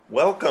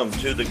Welcome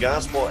to the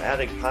Gospel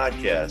Addict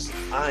Podcast.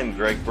 I'm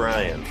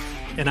Bryan.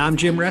 And I'm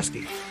Jim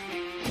Reske.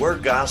 We're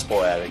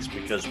gospel addicts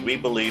because we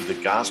believe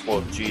the gospel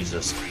of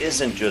Jesus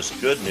isn't just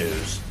good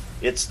news,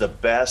 it's the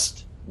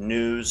best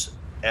news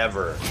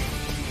ever.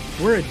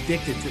 We're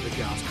addicted to the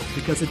gospel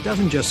because it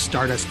doesn't just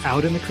start us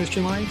out in the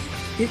Christian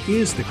life, it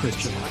is the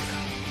Christian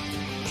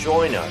life.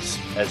 Join us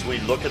as we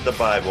look at the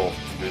Bible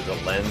through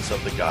the lens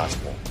of the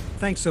gospel.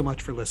 Thanks so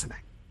much for listening.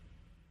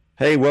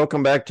 Hey,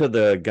 welcome back to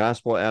the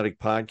Gospel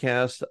Addict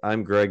Podcast.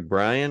 I'm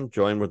Bryan,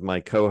 joined with my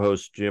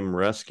co-host Jim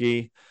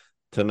Reske.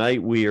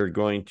 Tonight we are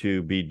going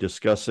to be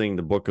discussing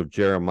the book of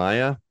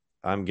Jeremiah.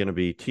 I'm going to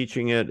be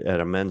teaching it at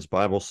a men's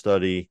Bible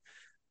study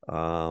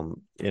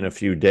in a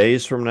few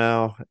days from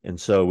now. And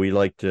so we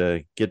like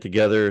to get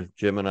together,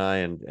 Jim and I,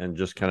 and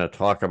just kind of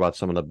talk about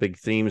some of the big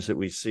themes that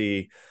we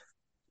see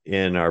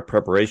in our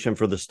preparation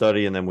for the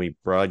study. And then we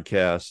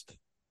broadcast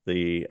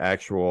the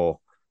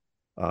actual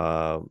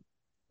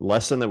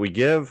lesson that we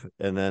give,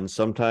 and then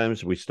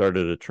sometimes we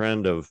started a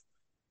trend of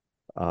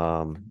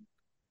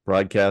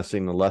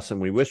broadcasting the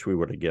lesson we wish we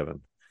would have given.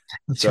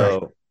 That's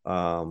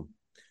right.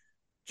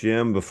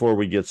 Jim, before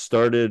we get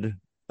started,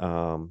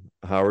 how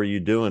are you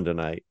doing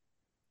tonight?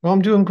 Well,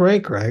 I'm doing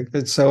great, Greg.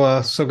 It's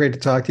so great to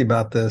talk to you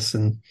about this,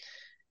 and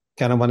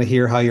kind of want to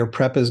hear how your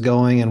prep is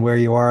going and where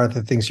you are,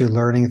 the things you're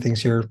learning,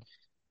 things you're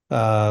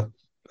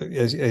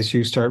as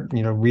you start,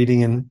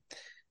 reading and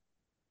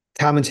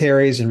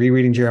commentaries and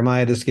rereading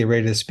Jeremiah just to get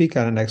ready to speak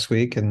on it next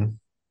week. And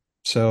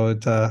so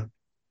it kind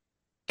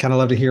of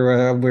love to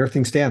hear where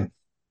things stand.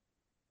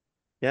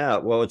 Yeah,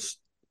 well, it's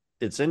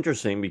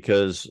interesting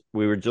because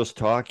we were just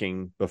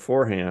talking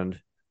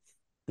beforehand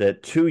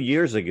that 2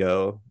 years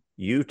ago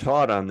you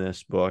taught on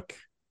this book.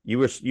 You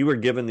were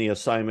given the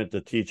assignment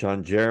to teach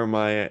on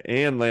Jeremiah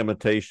and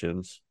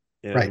Lamentations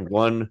in right.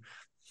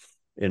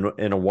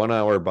 in a 1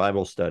 hour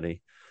Bible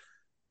study.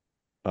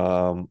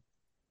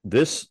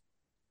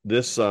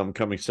 This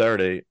coming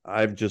Saturday,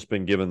 I've just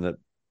been given that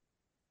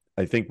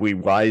I think we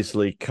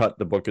wisely cut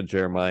the book of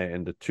Jeremiah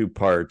into two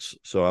parts.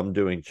 So I'm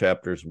doing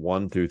chapters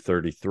 1 through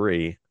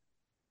 33.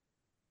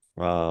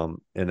 And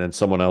then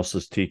someone else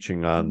is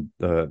teaching on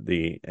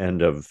the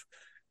end of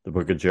the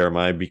book of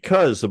Jeremiah,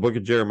 because the book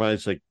of Jeremiah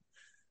is like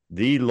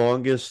the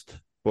longest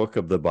book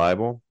of the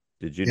Bible.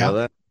 Did you know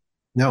that?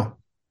 No.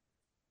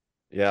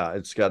 Yeah,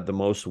 it's got the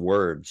most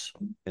words.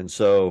 And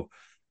so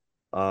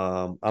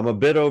I'm a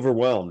bit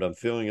overwhelmed. I'm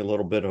feeling a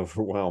little bit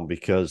overwhelmed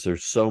because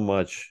there's so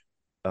much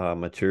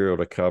material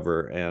to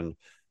cover, and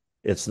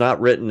it's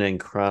not written in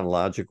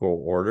chronological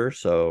order,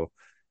 so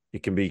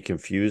it can be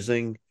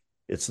confusing.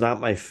 It's not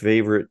my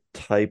favorite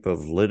type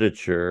of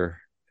literature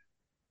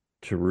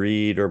to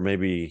read, or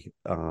maybe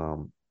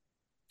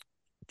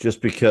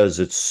just because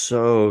it's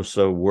so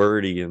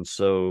wordy and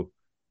so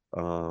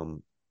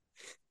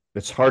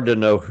it's hard to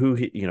know who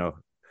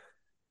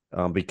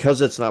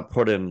because it's not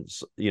put in,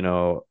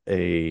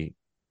 a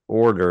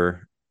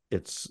order.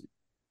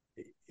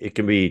 It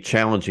can be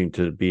challenging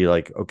to be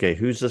like, okay,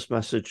 who's this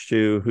message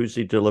to? Who's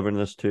he delivering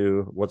this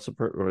to? What's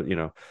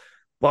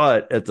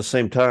But at the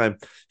same time,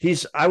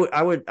 I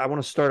want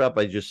to start out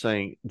by just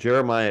saying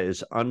Jeremiah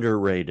is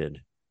underrated.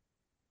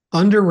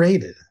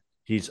 Underrated.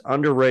 He's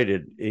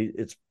underrated.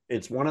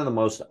 It's one of the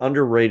most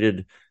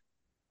underrated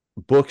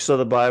books of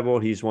the Bible.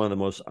 He's one of the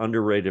most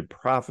underrated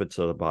prophets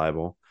of the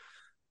Bible.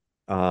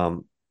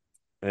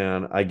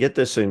 And I get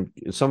this in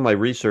some of my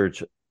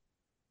research.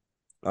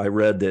 I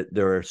read that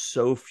there are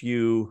so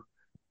few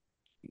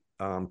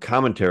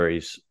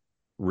commentaries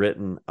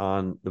written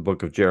on the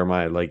book of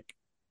Jeremiah, like,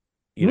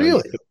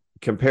 really,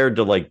 compared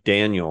to like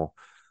Daniel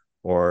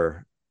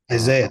or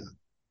Isaiah.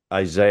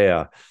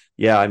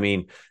 Yeah, I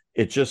mean,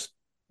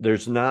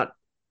 there's not,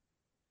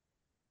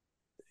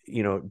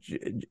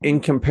 in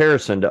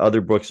comparison to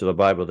other books of the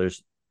Bible,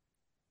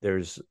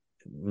 there's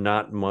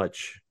not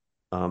much.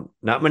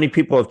 Not many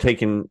people have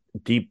taken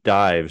deep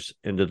dives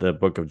into the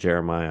book of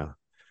Jeremiah.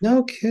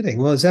 No kidding.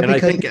 Well, is that and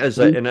because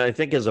I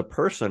think as a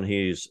person,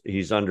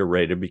 he's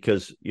underrated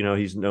because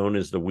he's known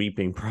as the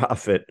weeping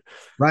prophet.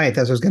 Right.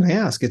 That's what I was going to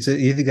ask.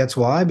 You think that's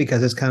why?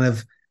 Because it's kind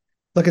of,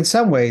 look, in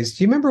some ways,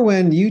 do you remember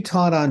when you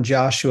taught on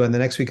Joshua and the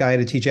next week I had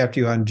to teach after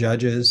you on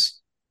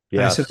Judges?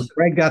 Yes. I said,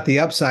 Greg got the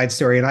upside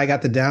story and I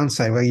got the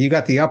downside. Well, you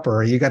got the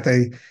upper, you got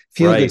the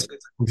feel good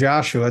from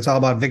Joshua. It's all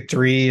about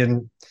victory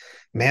and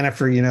manna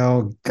for,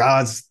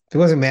 it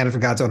wasn't manna for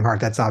God's own heart.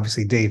 That's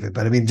obviously David.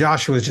 But I mean,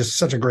 Joshua is just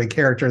such a great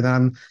character. Then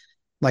I'm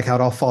like how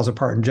it all falls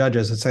apart in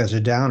Judges. It's such a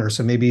downer.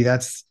 So maybe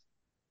that's.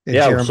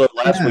 Yeah. So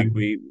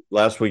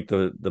last week,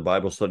 the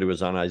Bible study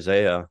was on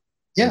Isaiah.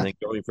 Yeah. And then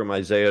going from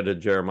Isaiah to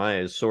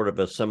Jeremiah is sort of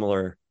a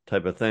similar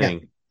type of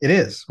thing. Yeah, it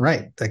is.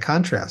 Right. The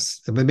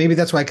contrast. But maybe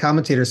that's why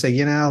commentators say,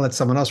 let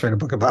someone else write a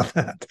book about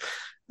that.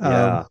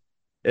 Yeah.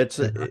 It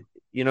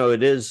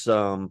is.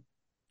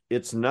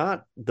 It's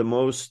not the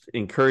most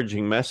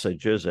encouraging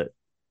message, is it?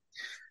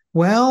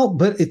 Well,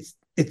 but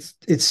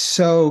it's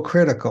so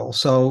critical.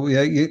 So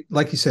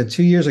like you said,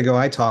 2 years ago,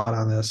 I taught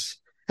on this.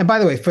 And by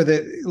the way, for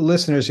the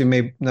listeners who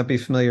may not be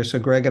familiar, so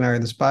Greg and I are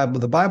in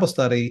the Bible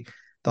study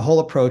the whole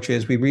approach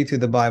is we read through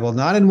the Bible,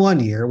 not in 1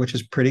 year, which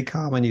is pretty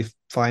common. You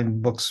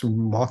find books,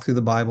 walk through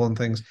the Bible and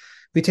things.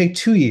 We take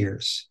 2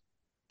 years.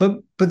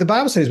 But the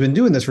Bible study has been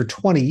doing this for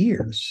 20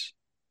 years,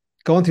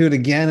 going through it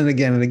again and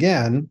again and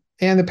again.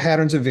 And the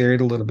patterns have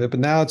varied a little bit,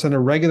 but now it's on a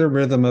regular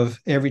rhythm of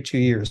every 2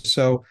 years.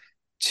 So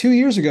 2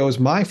 years ago was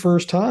my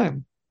first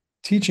time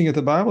teaching at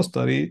the Bible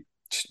study.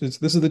 This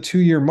is the 2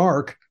 year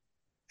mark.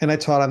 And I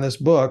taught on this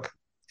book,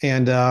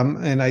 and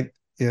I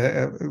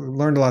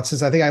learned a lot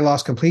since. I think I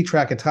lost complete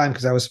track of time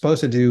because I was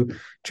supposed to do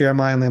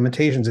Jeremiah and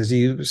Lamentations, as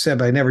you said,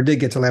 but I never did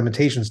get to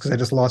Lamentations because I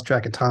just lost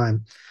track of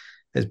time.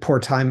 It's poor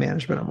time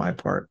management on my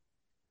part.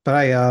 But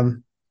I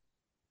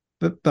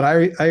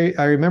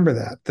remember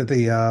that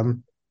the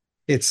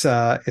it's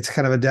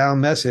kind of a down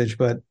message,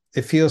 but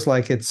it feels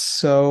like it's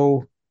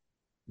so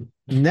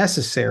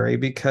necessary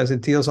because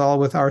it deals all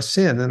with our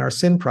sin and our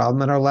sin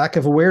problem and our lack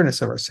of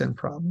awareness of our sin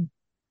problem.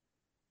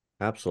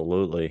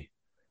 Absolutely.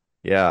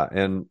 Yeah.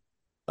 And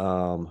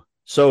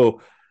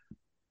so,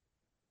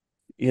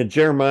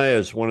 Jeremiah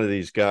is one of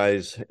these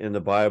guys in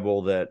the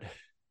Bible that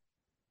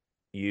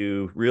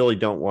you really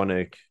don't want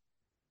to,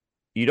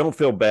 you don't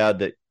feel bad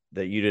that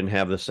you didn't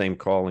have the same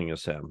calling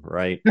as him,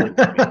 right?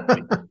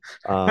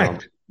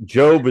 Right.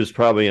 Job is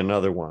probably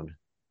another one.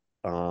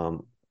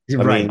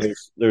 You're I mean, right.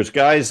 there's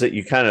guys that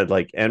you kind of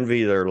like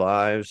envy their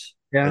lives,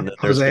 Yeah. and then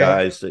there's Hosea.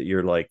 guys that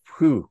you're like,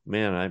 whew,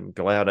 man, I'm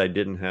glad I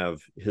didn't have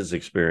his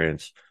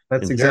experience.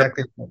 That's And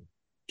exactly.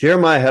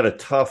 Jeremiah had a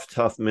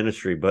tough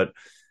ministry, but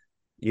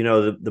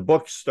the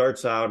book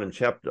starts out in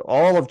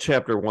all of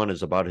chapter 1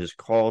 is about his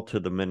call to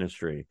the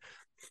ministry,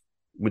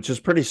 which is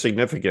pretty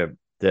significant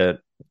that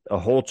a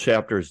whole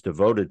chapter is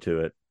devoted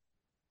to it.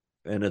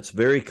 And it's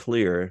very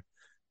clear.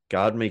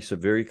 God makes it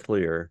very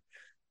clear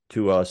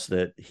to us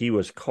that he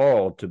was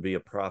called to be a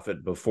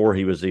prophet before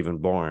he was even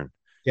born.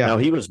 Yeah. Now,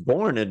 he was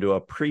born into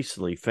a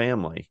priestly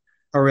family.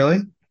 Oh, really?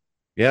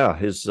 Yeah,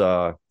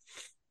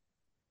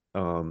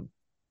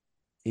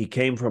 he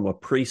came from a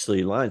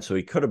priestly line, so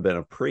he could have been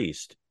a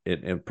priest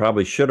and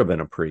probably should have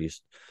been a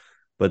priest.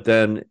 But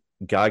then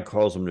God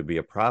calls him to be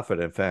a prophet.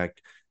 In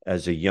fact,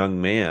 as a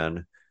young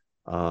man,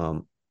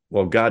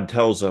 God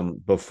tells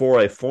him, before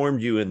I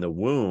formed you in the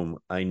womb,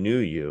 I knew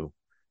you.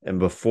 And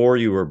before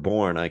you were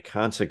born, I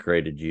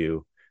consecrated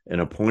you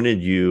and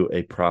appointed you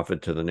a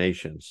prophet to the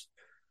nations.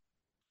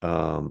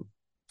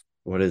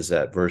 What is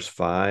that? Verse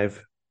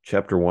 5,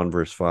 chapter 1,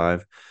 verse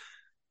 5.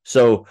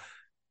 So,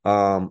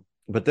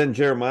 but then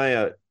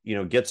Jeremiah,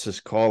 gets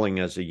his calling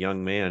as a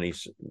young man.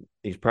 He's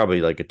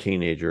probably like a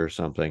teenager or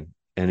something.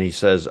 And he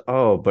says,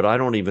 oh, but I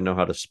don't even know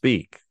how to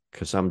speak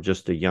because I'm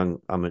just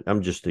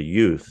I'm just a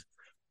youth.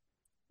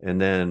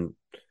 And then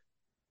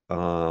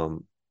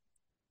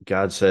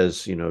God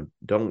says,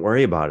 don't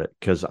worry about it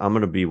because I'm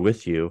going to be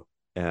with you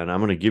and I'm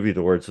going to give you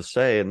the words to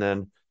say. And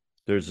then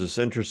there's this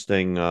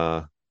interesting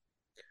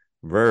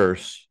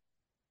verse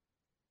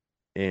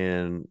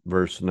in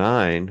verse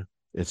 9.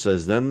 It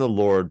says, then the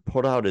Lord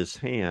put out his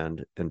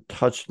hand and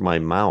touched my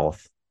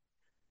mouth.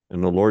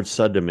 And the Lord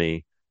said to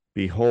me,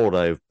 behold,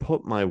 I have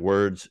put my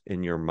words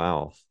in your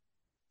mouth.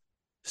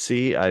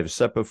 See, I have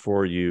set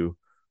before you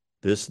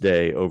this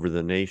day over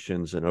the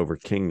nations and over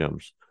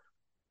kingdoms.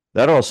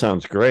 That all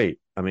sounds great.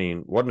 I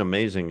mean, what an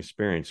amazing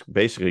experience.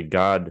 Basically,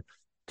 God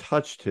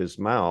touched his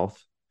mouth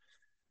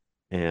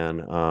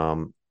and,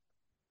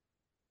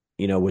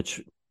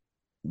 which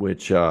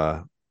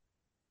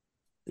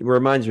it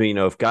reminds me,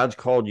 if God's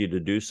called you to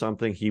do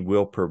something, he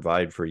will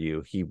provide for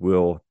you. He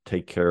will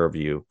take care of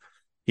you.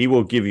 He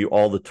will give you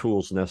all the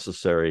tools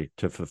necessary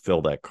to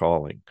fulfill that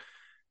calling.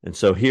 And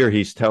so here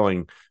he's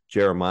telling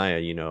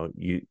Jeremiah,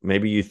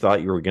 maybe you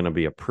thought you were going to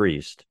be a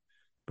priest,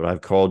 but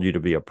I've called you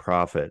to be a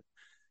prophet.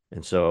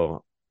 And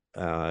so,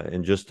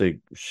 and just to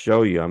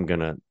show you, I'm going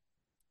to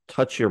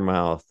touch your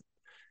mouth,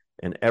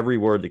 and every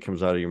word that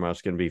comes out of your mouth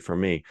is going to be from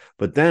me.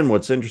 But then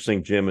what's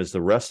interesting, Jim, is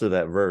the rest of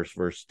that verse,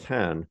 verse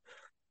 10.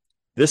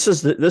 This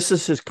is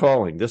his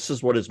calling. This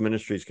is what his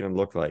ministry is going to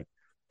look like: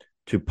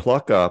 to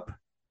pluck up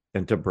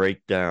and to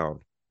break down,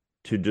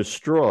 to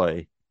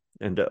destroy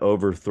and to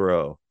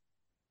overthrow,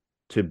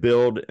 to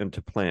build and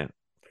to plant.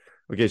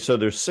 Okay, so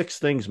there's 6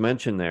 things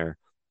mentioned there.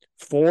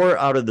 4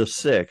 out of the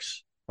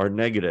 6 are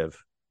negative.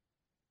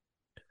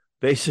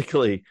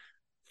 Basically,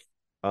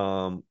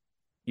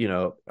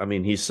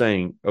 he's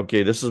saying,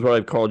 okay, this is what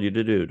I've called you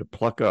to do: to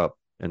pluck up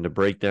and to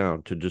break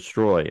down, to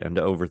destroy and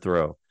to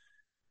overthrow.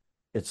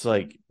 It's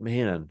like,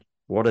 man,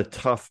 what a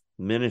tough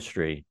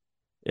ministry.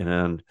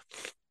 And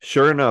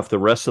sure enough, the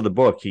rest of the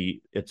book,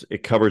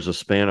 it covers a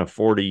span of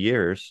 40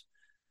 years,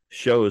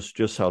 shows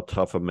just how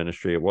tough a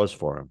ministry it was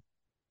for him.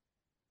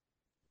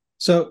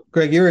 So,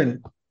 Greg, you're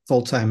in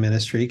full-time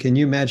ministry. Can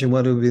you imagine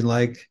what it would be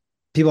like?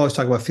 People always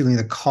talk about feeling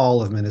the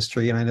call of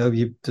ministry. And I know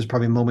there's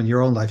probably a moment in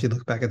your own life you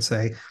look back and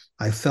say,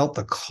 I felt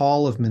the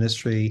call of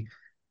ministry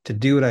to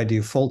do what I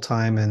do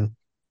full-time and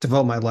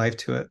devote my life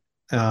to it.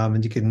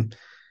 And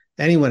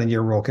anyone in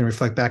your role can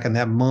reflect back on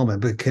that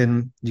moment, but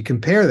can you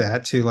compare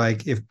that to,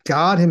 like, if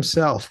God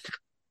himself,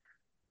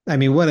 I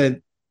mean, what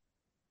an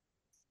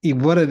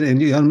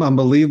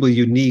unbelievably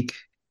unique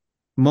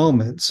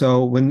moment.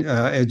 So when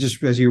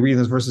just as you read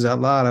those verses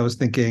out loud, I was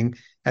thinking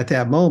at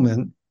that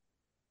moment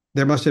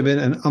there must have been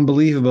an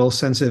unbelievable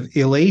sense of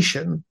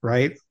elation,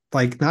 right?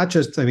 Like not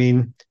just, I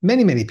mean,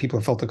 many people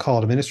have felt the call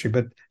to ministry,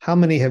 but how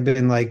many have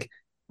been like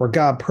where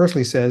God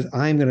personally says,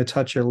 I'm going to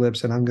touch your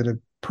lips and I'm going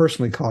to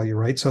personally call you,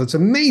 right? So it's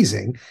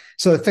amazing.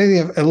 So the feeling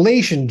of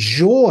elation,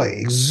 joy,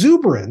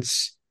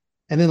 exuberance,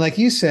 and then like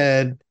you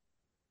said,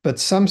 but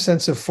some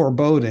sense of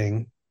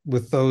foreboding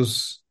with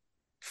those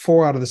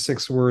 4 out of the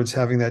 6 words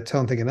having that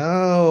tone, thinking,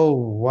 oh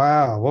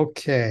wow,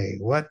 okay,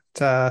 what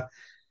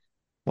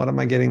am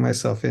I getting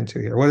myself into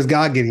here? What is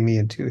God getting me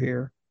into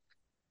here?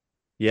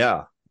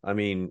 Yeah. I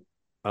mean,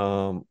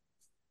 um,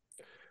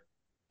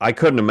 I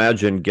couldn't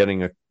imagine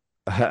getting a,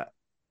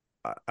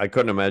 I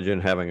couldn't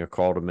imagine having a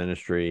call to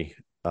ministry,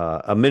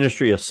 a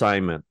ministry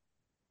assignment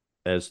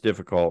as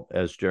difficult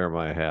as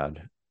Jeremiah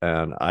had.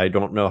 And I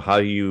don't know how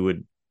you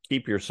would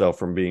keep yourself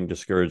from being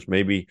discouraged.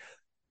 Maybe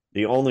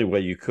the only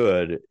way you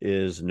could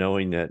is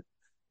knowing that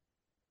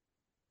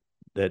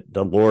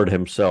the Lord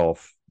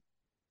himself,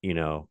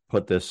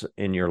 put this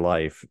in your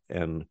life.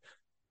 And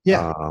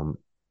Yeah. um,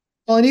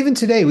 Well, and even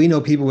today, we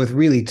know people with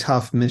really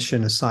tough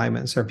mission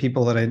assignments, or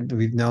people that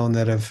we've known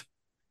that have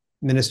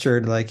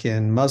ministered like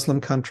in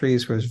Muslim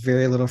countries where there's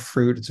very little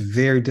fruit. It's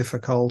very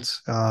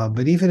difficult.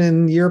 But even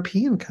in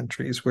European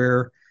countries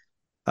where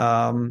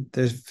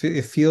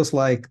it feels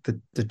like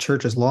the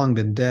church has long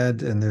been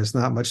dead and there's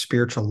not much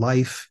spiritual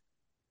life.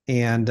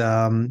 And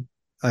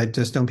I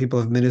just know people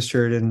have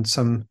ministered in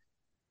some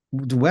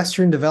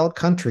Western developed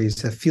countries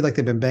that feel like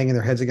they've been banging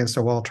their heads against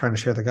a wall trying to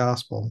share the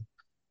gospel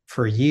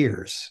for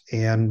years.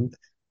 And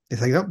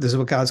it's like, oh, this is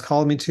what God's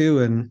called me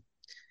to. And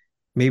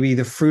maybe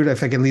the fruit,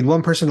 if I can lead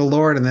one person to the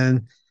Lord and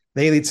then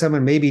they lead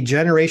someone, maybe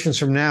generations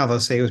from now, they'll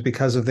say it was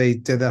because of they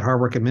did that hard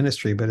work in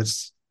ministry, but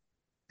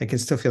it can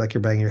still feel like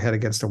you're banging your head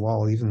against a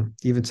wall, even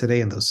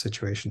today in those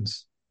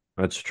situations.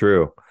 that's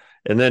true.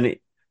 And then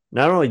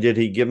not only did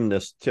he give him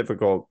this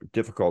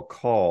difficult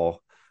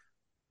call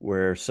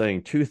where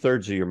saying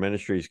 2/3 of your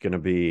ministry is going to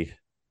be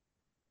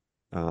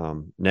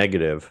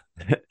negative.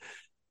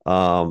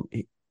 um,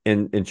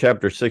 in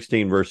chapter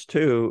 16, verse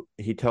 2,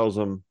 he tells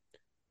him,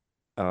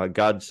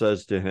 God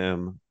says to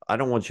him, I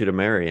don't want you to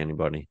marry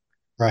anybody.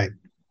 Right.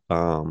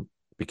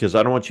 Because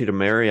I don't want you to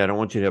marry. I don't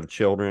want you to have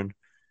children.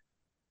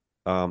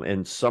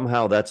 And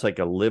somehow that's like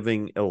a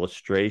living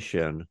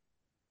illustration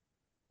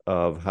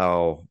of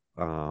uh,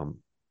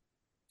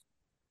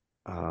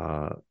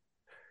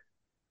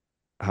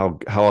 how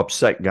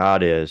upset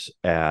God is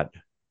at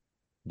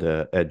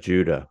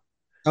Judah.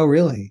 Oh,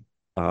 really?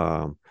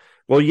 Um,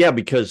 well, yeah,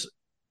 because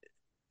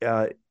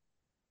uh,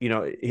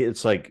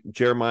 it's like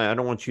Jeremiah, I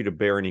don't want you to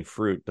bear any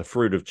fruit, the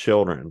fruit of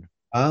children.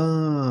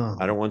 Oh,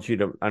 I don't want you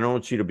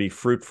to be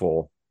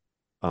fruitful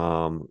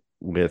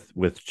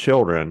with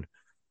children,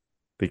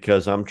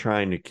 because I'm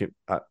trying to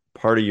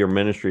part of your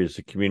ministry is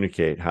to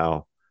communicate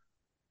how,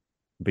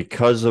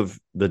 because of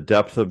the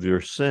depth of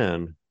your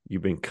sin,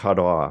 you've been cut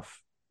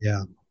off.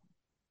 yeah.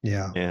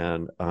 Yeah.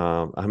 And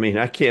I mean,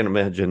 I can't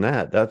imagine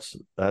that.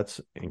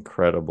 That's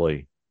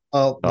incredibly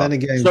Well, then tough.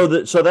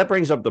 again, So that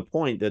brings up the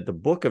point that the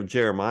book of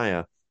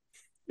Jeremiah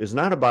is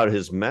not about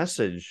his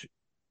message,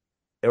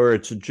 or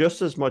it's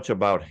just as much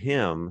about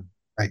him,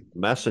 right.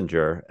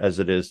 messenger, as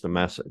it is the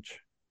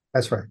message,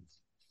 That's right.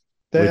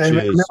 I which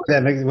remember is,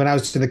 that when I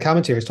was to the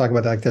commentaries talking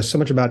about that. Like, there's so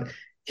much about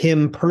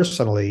him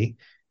personally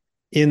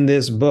in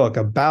this book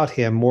about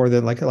him more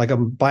than like a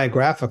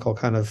biographical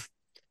kind of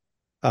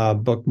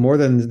book, more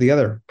than the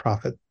other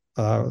prophet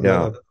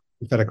yeah.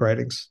 prophetic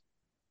writings.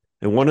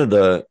 And one of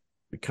the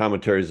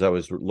commentaries I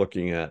was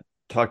looking at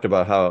talked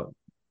about how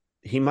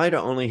he might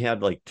have only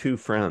had like two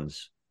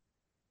friends.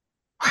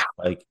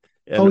 Like,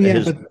 Oh and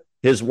yeah,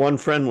 his one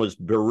friend was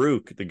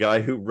Baruch, the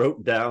guy who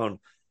wrote down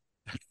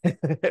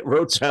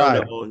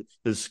scribe.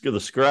 the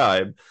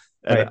scribe.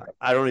 And Right.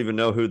 I don't even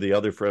know who the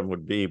other friend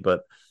would be,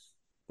 but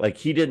like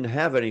he didn't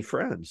have any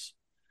friends.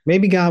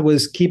 Maybe God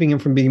was keeping him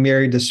from being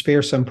married to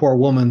spare some poor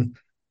woman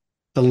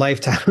the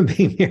lifetime of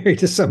being married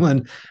to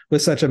someone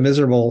with such a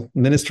miserable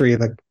ministry,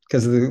 that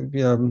because of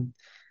the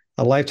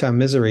a lifetime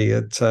misery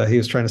that he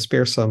was trying to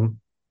spare some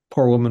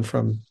poor woman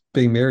from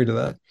being married to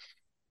that.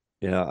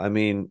 Yeah, I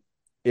mean,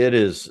 it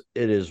is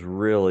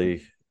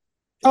really,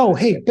 Oh,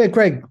 hey,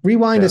 Greg,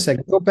 rewind a yeah.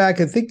 second. Go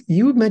back. I think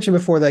you mentioned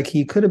before that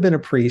he could have been a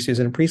priest. He was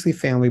in a priestly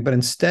family, but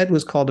instead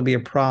was called to be a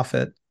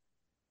prophet.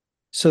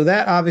 So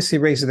that obviously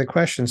raises the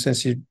question,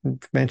 since you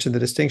mentioned the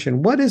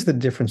distinction, what is the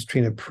difference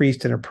between a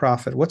priest and a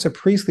prophet? What's a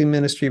priestly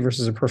ministry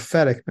versus a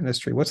prophetic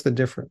ministry? What's the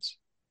difference?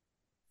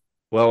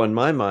 Well, in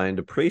my mind,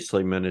 a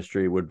priestly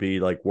ministry would be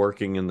like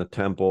working in the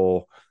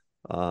temple,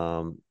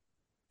 um,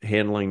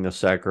 handling the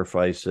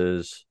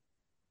sacrifices,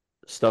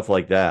 stuff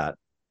like that.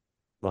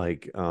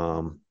 Like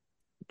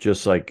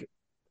just like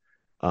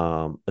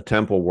a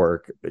temple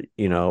work,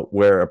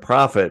 where a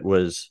prophet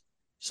was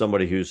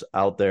somebody who's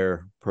out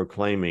there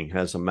proclaiming,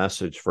 has a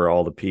message for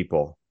all the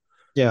people.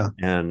 Yeah.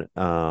 And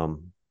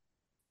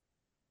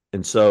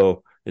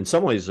so in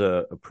some ways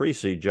a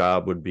priestly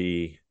job would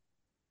be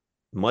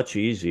much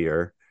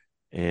easier,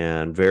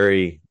 and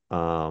very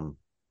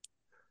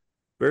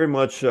very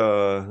much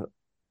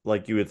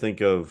like you would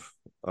think of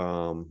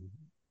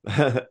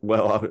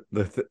well,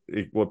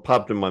 what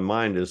popped in my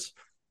mind is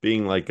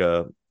being like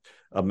a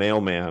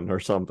mailman or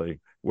something,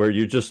 where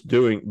you're just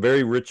doing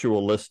very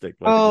ritualistic,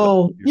 like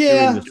Oh, you're doing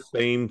yeah. the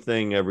same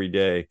thing every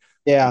day.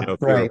 Yeah, If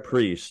you're a right.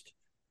 priest,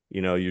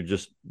 you're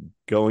just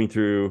going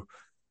through,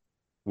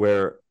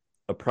 where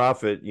a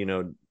prophet,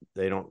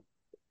 they don't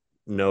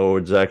know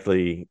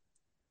exactly.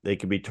 They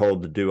can be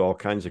told to do all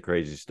kinds of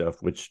crazy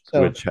stuff, which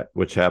So,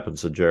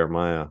 happens to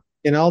Jeremiah.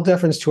 in all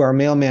deference to our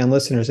mailman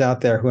listeners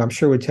out there, who I'm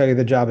sure would tell you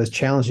the job is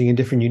challenging and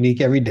different,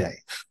 unique every day,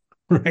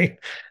 right?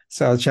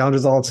 So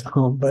challenges all its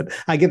own. But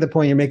I get the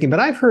point you're making. But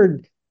I've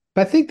heard,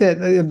 but I think that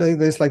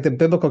there's like the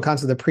biblical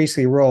concept of the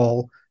priestly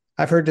role.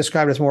 I've heard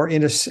described as more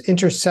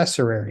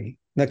intercessory.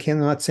 I'm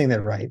not saying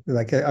that right.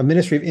 Like a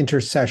ministry of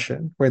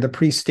intercession, where the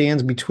priest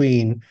stands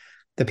between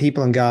the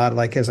people and God,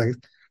 like as like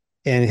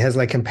and has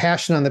like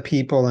compassion on the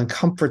people and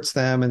comforts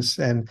them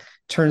and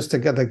turns to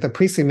God. Like the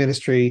priestly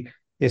ministry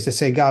is to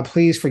say, God,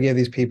 please forgive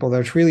these people.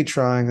 They're really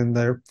trying, and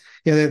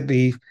they'd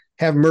be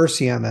have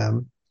mercy on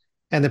them.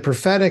 And the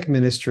prophetic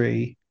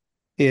ministry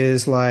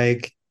is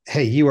like,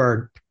 hey, you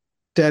are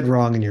dead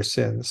wrong in your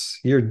sins.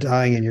 You're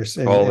dying in your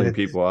sin, and Calling it's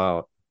people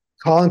out.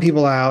 calling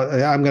people out.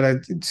 I'm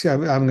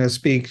gonna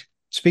speak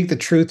the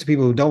truth to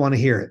people who don't want to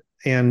hear it,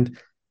 and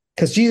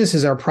because Jesus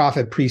is our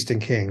prophet, priest,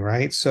 and king,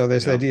 right? So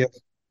there's the Yeah. idea of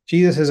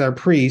Jesus is our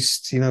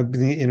priest, being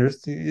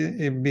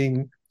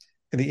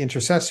the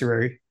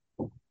intercessory.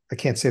 I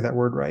can't say that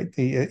word right.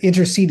 The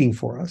interceding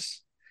for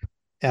us,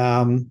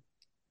 um,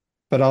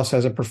 but also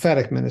has a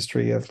prophetic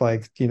ministry of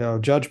like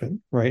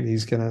judgment, right?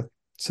 He's gonna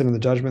sit on the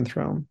judgment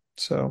throne.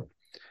 So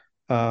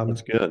That's um,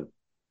 good.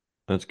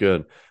 That's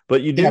good.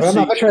 But you yeah, do but I'm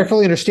see, not sure I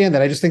fully understand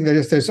that. I just think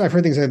that there's I've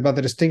heard things about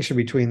the distinction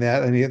between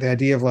that and the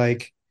idea of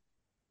like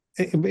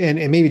and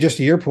maybe just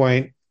to your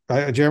point,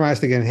 Jeremiah's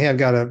thinking, hey, I've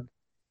got a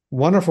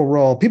wonderful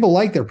role. People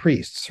like their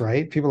priests,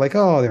 right? People like,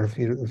 oh, they're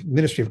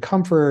ministry of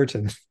comfort,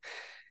 and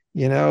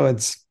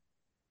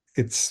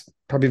it's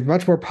probably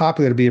much more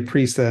popular to be a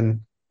priest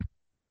than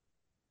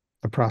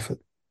a prophet.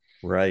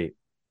 right.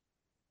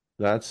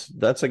 That's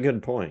a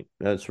good point.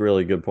 That's a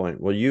really good point.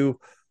 Well,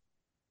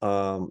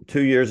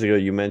 2 years ago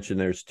you mentioned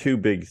there's two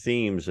big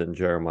themes in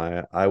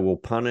Jeremiah. I will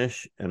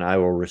punish and I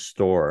will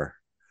restore.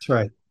 That's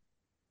right.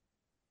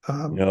 You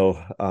Um,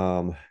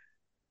 know,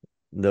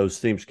 those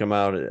themes come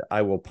out.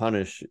 I will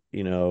punish,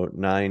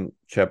 9,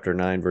 chapter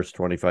 9, verse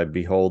 25.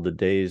 Behold, the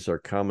days are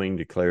coming,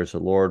 declares the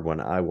Lord, when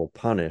I will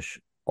punish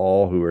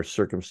all who are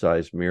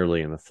circumcised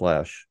merely in the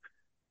flesh.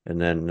 And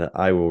then the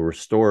I will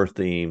restore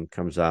theme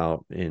comes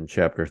out in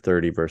chapter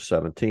 30, verse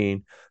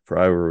 17. For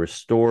I will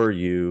restore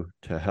you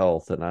to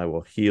health and I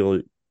will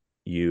heal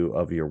you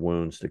of your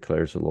wounds,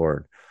 declares the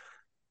Lord.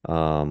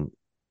 Um,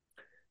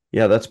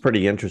 yeah, that's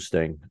pretty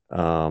interesting.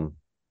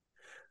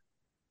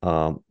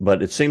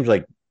 But it seems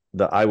like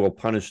the I will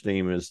punish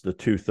theme is the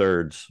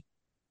 2/3.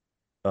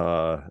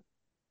 Uh,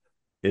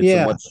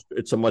 yeah,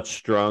 it's a much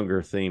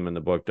stronger theme in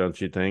the book, don't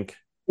you think?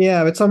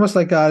 yeah. It's almost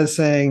like God is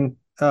saying,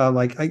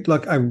 like,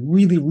 look, I'm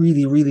really,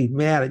 really, really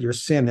mad at your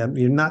sin.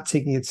 You're not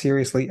taking it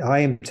seriously. I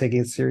am taking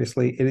it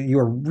seriously. You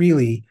are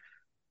really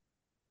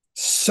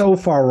so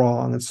far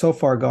wrong and so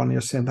far gone in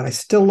your sin, but I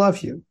still love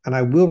you and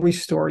I will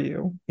restore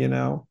you.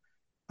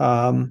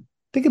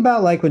 Think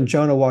about like when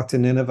Jonah walked to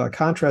Nineveh.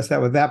 Contrast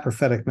that with that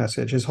prophetic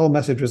message. His whole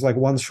message was like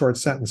one short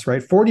sentence,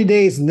 right? 40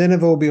 days,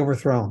 Nineveh will be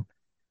overthrown,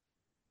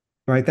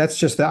 right? That's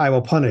just the I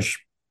will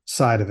punish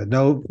side of it.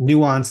 No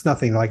nuance,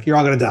 nothing. Like you're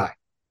all going to die.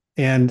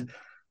 And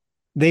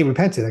they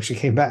repented, actually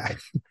came back.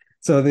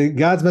 So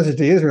God's message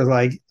to Israel is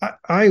like,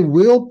 I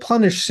will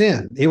punish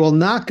sin. It will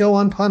not go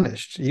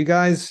unpunished. You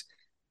guys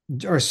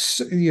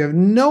you have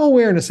no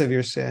awareness of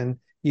your sin.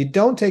 You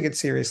don't take it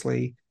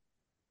seriously.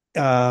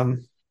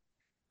 And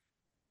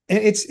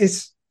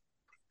it's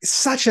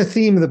such a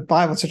theme of the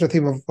Bible, such a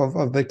theme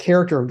of the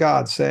character of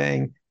God,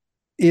 saying,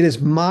 it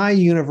is my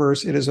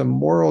universe. It is a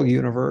moral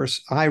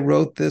universe. I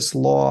wrote this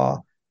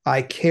law.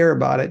 I care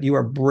about it. You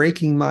are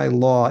breaking my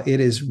law.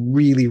 It is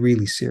really,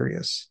 really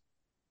serious.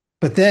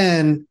 But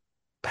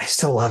I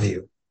still love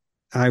you.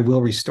 I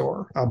will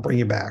restore. I'll bring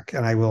you back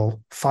and I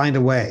will find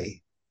a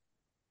way,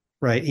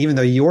 right? Even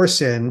though your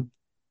sin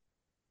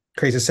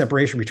creates a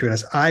separation between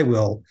us, I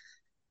will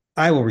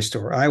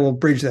restore. I will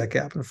bridge that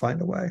gap and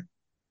find a way.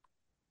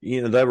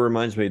 That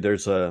reminds me,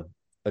 there's a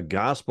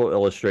gospel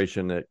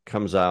illustration that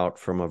comes out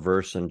from a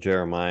verse in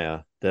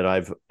Jeremiah that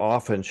I've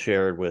often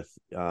shared with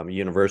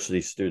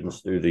university students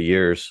through the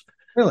years.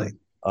 Really?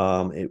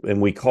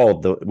 And we call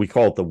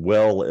it the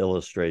well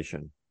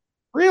illustration.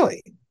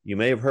 Really? You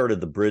may have heard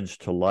of the bridge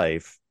to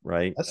life,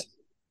 right? Yes.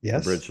 The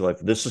Yes. bridge to life.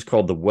 This is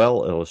called the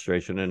well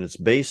illustration, and it's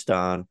based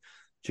on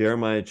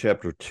Jeremiah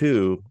chapter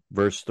 2,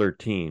 verse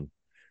 13.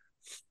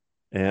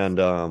 And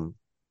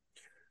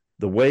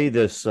the way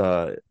this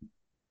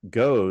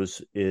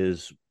goes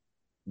is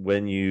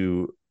when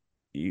you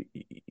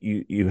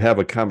have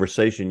a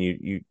conversation,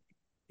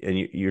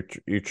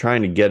 you're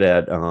trying to get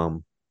at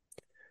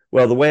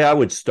Well, the way I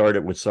would start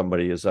it with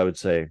somebody is I would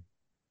say,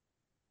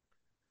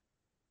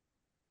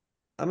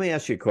 let me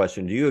ask you a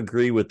question. Do you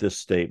agree with this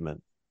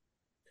statement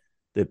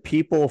that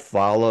people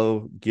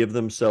follow, give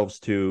themselves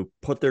to,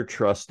 put their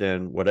trust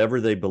in,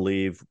 whatever they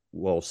believe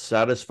will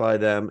satisfy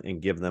them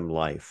and give them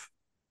life?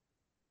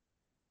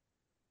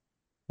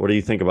 What do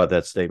you think about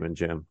that statement,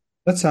 Jim?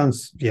 That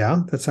sounds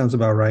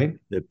about right.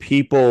 That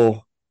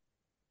people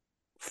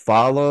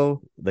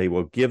follow, they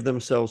will give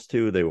themselves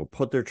to, they will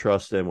put their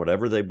trust in,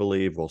 whatever they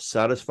believe will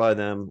satisfy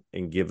them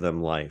and give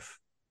them life.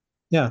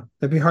 Yeah,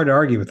 it'd be hard to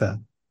argue with that.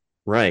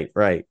 Right,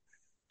 right.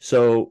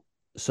 So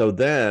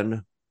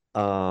then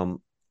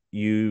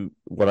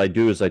what I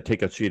do is I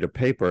take a sheet of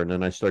paper and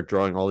then I start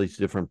drawing all these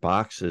different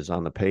boxes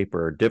on the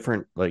paper,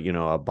 different, like,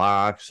 a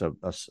box of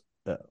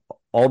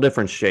all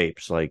different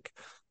shapes, like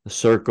a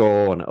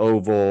circle, an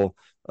oval,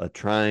 a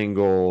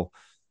triangle.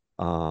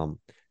 Um,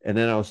 and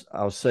then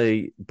I'll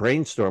say,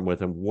 brainstorm with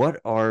them, what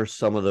are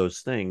some of those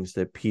things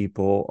that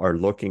people are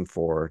looking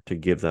for to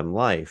give them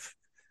life?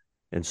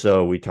 And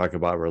so we talk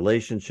about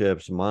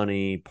relationships,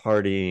 money,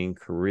 partying,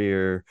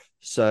 career,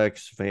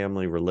 sex,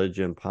 family,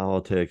 religion,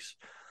 politics,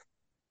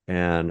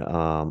 and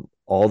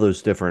all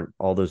those different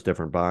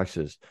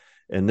boxes.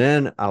 And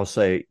then I'll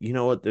say, you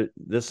know what,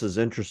 this is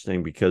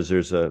interesting because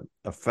there's a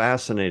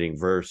fascinating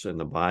verse in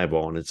the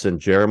Bible, and it's in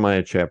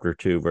Jeremiah chapter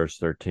 2, verse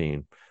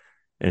 13.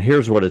 And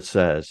here's what it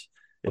says.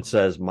 It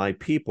says, my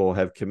people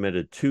have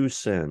committed two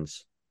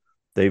sins.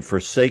 They've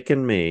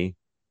forsaken me,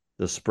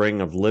 the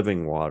spring of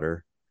living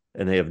water,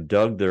 and they have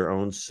dug their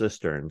own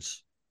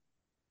cisterns,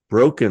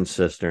 broken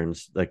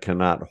cisterns that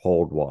cannot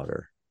hold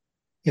water.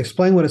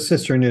 Explain what a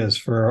cistern is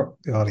for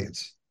the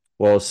audience.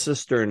 Well, a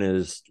cistern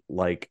is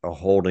like a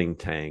holding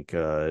tank,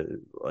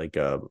 like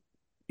a,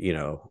 you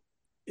know,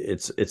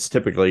 it's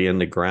typically in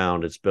the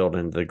ground. It's built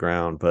into the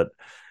ground, but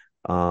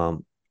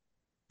um,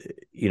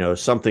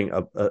 something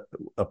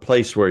a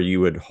place where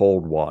you would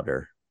hold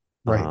water,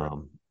 Right.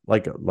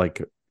 like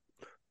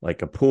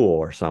a pool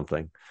or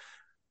something.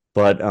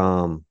 But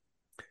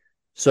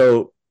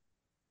so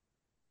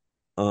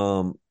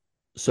um,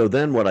 so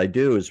then what I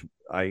do is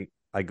I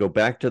go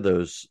back to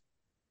those,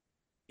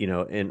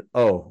 and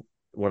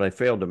what I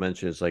failed to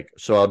mention is, like,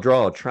 so I'll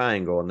draw a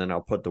triangle and then I'll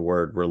put the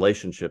word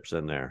relationships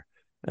in there,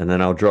 and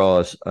then I'll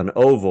draw an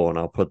oval and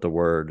I'll put the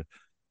word,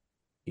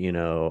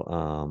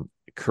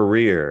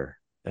 career,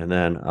 and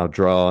then I'll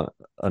draw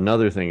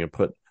another thing and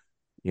put,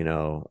 you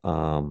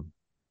know,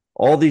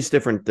 all these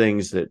different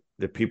things that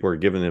people are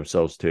giving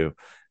themselves to,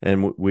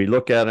 and we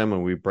look at them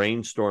and we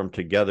brainstorm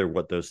together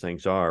what those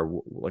things are.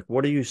 Like,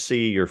 what do you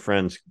see your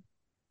friends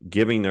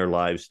giving their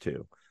lives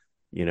to?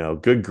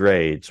 Good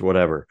grades,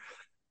 whatever.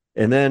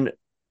 And then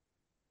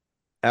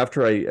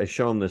after I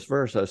show them this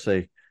verse, I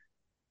say,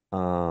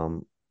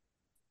 um,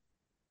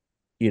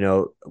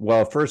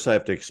 well, first I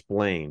have to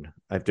explain.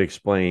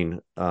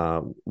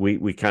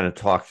 We kind of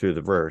talk through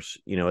the verse.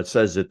 It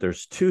says that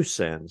there's two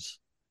sins.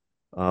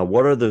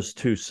 What are those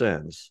two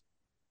sins,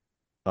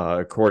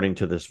 according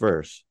to this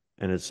verse?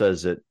 And it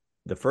says that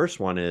the first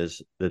one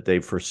is that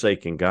they've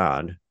forsaken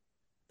God.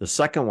 The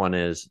second one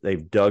is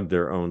they've dug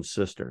their own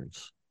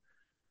cisterns.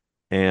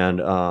 And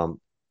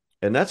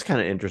that's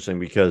kind of interesting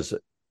because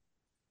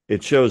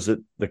it shows that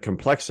the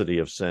complexity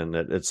of sin,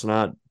 that it's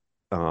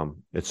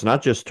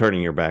not just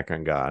turning your back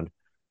on God,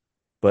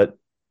 but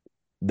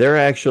they're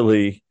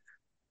actually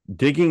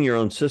digging your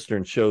own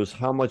cistern. Shows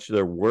how much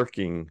they're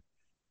working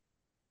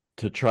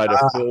to try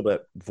to fill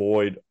that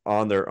void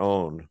on their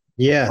own, apart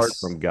Yes.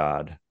 from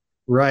God.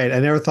 Right. I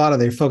never thought of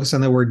they focus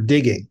on the word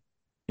digging.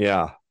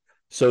 Yeah.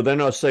 So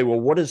then I'll say, well,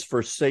 what does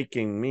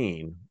forsaking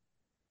mean?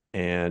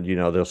 And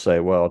they'll say,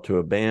 well, to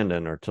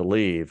abandon or to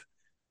leave.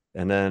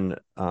 And then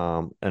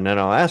I'll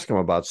ask them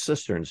about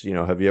cisterns.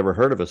 Have you ever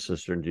heard of a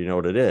cistern? Do you know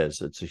what it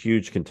is? It's a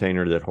huge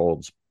container that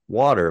holds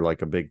water,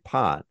 like a big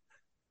pot.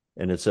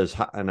 And it says,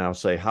 and I'll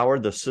say, how are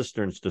the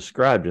cisterns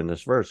described in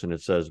this verse? And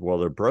it says, well,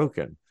 they're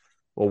broken.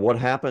 Well, what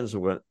happens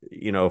when,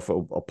 if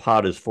a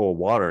pot is full of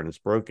water and it's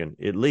broken?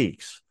 It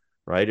leaks,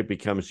 right? It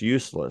becomes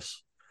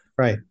useless.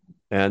 Right.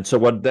 And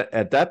so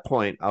at that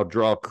point, I'll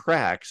draw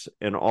cracks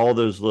in all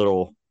those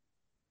little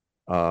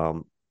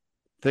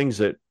things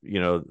that,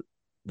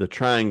 the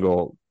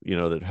triangle,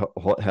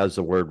 that has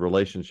the word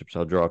relationships.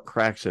 I'll draw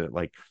cracks in it.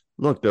 Like,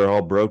 look, they're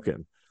all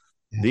broken.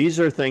 Yeah. These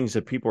are things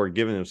that people are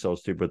giving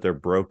themselves to, but they're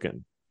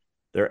broken.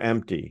 They're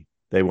empty.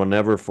 They will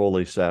never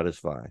fully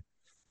satisfy.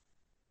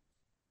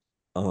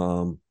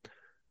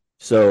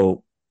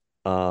 So,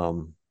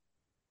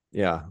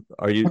 yeah.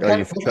 Are you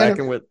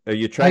tracking with? Are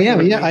you I tracking am.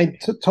 with Yeah, me?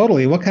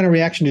 totally. What kind of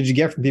reaction did you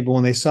get from people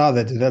when they saw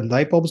that? Did the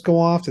light bulbs go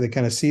off? Did they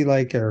kind of see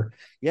or?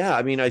 Yeah,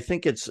 I mean, I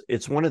think it's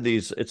one of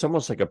these. It's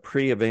almost like a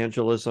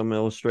pre-evangelism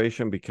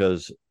illustration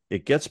because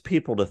it gets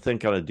people to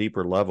think on a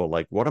deeper level.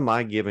 Like, what am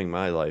I giving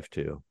my life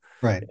to?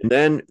 Right.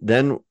 And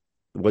then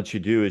what you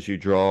do is you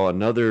draw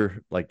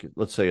another, like,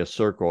 let's say a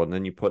circle, and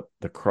then you put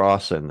the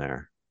cross in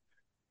there.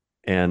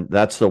 And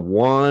that's the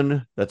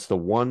one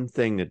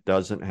thing that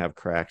doesn't have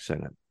cracks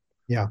in it.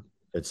 Yeah.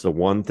 It's the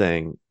one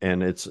thing,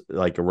 and it's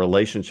like a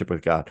relationship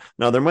with God.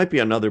 Now, there might be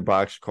another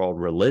box called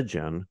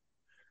religion,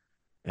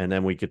 and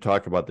then we could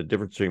talk about the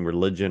difference between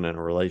religion and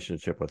a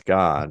relationship with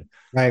God.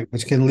 Right,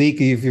 which can leak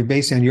if you're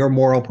based on your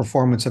moral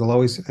performance. It'll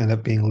always end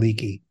up being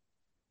leaky.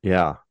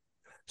 Yeah.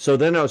 So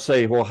then I'll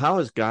say, well, how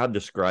is God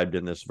described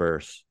in this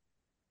verse?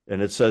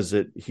 And it says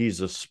that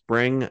he's a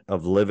spring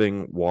of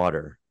living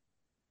water.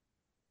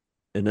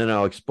 And then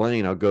I'll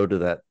explain. I'll go to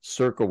that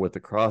circle with the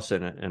cross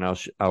in it, and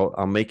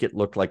I'll make it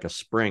look like a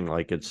spring,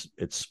 like it's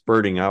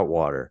spurting out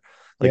water,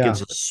 like Yeah,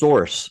 it's a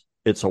source.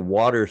 It's a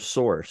water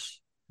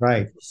source,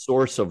 right, it's a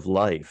source of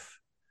life.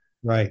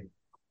 right.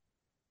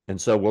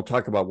 And so we'll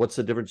talk about what's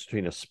the difference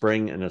between a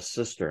spring and a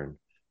cistern.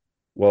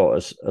 Well,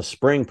 a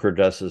spring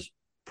produces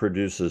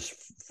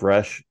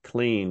fresh,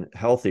 clean,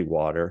 healthy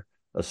water.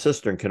 A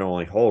cistern can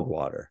only hold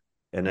water,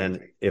 and then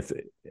Right.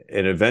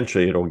 and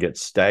eventually it'll get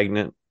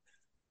stagnant.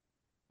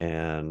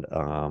 And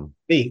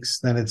Leaks,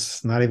 then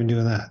it's not even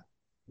doing that.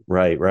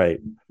 right.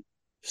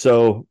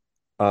 So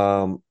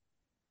um,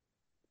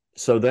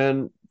 so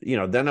then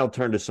then I'll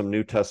turn to some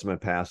New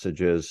Testament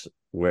passages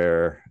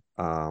where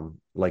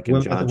like in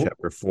Women at John the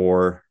chapter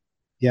 4,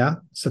 yeah,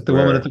 it's like the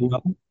woman at where the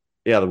well.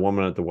 yeah, the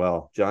woman at the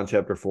well, John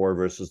chapter 4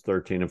 verses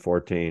 13 and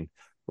 14,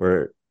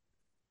 where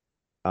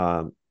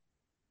um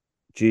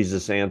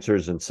Jesus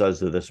answers and says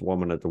to this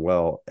woman at the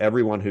well,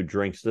 everyone who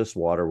drinks this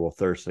water will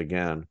thirst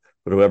again,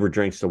 but whoever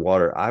drinks the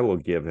water I will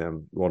give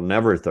him will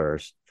never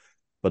thirst,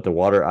 but the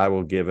water I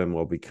will give him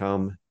will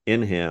become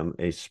in him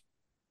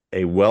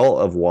a well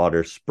of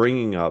water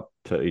springing up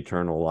to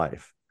eternal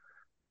life.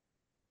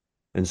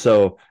 And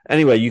so,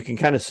 anyway, you can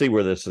kind of see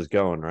where this is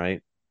going,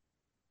 right?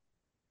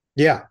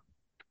 Yeah,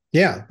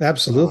 yeah,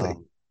 absolutely.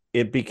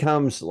 It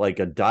becomes like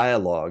a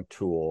dialogue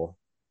tool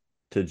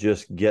to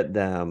just get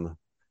them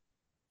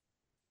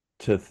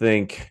to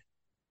think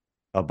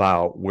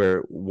about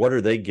what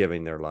are they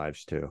giving their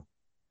lives to,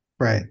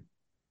 Right,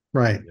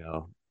 right.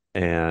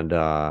 and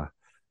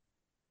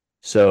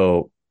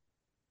so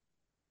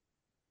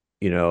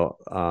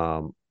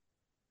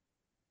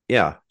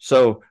yeah.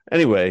 So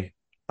anyway,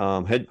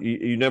 had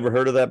you never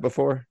heard of that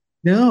before?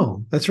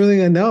 No, that's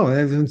really no. I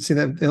haven't seen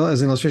that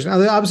as an illustration.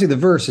 Obviously, the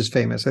verse is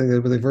famous. I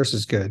think the verse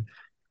is good,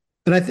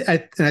 and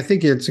I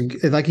think it's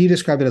like you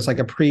described it as like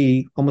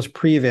a almost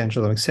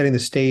pre-evangelism, like setting the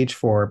stage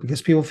for it,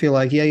 because people feel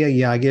like,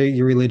 yeah, I get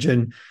your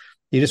religion.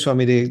 You just want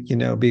me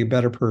to, be a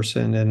better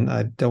person, and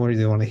I don't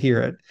really want to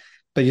hear it.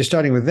 But you're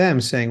starting with them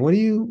saying, what do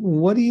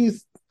you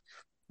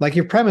like?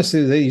 Your premise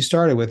that you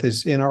started with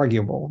is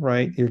inarguable,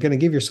 right? You're going to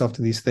give yourself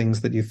to these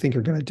things that you think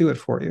are going to do it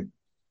for you.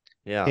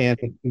 Yeah, And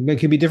it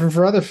could be different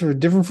for other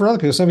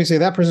people. Somebody say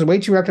that person's way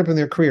too wrapped up in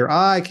their career.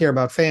 I care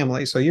about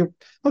family. So you're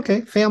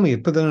okay, family,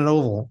 put that in an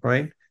oval,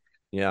 right?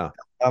 yeah,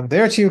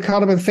 They're too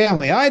caught up in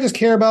family. I just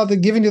care about the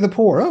giving to the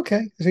poor.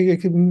 Okay. So you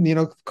can,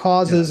 yeah.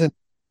 causes and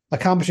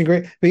accomplishing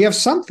great, but you have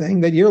something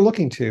that you're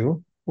looking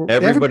to.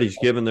 Everybody's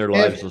given their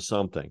lives Everybody, to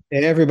something.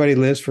 everybody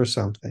lives for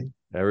something.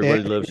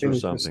 Everybody lives Everybody for lives for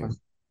something. something.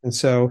 And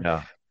so,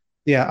 Yeah.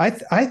 yeah,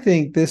 I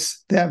think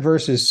that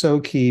verse is so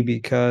key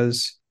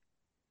because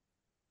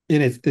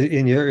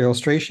in your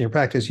illustration, your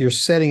practice, you're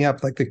setting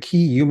up like the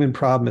key human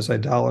problem is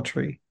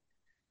idolatry.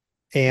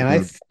 And I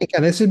Mhm. think,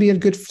 and this would be a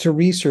good to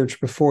research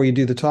before you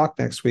do the talk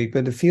next week,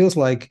 but it feels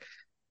like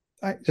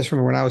I just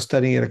remember when I was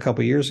studying it a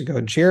couple of years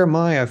ago,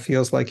 Jeremiah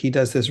feels like he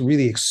does this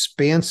really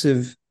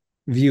expansive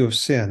view of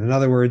sin. In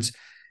other words,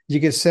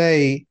 you could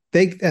say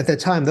they at that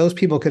time, those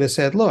people could have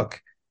said,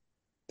 look,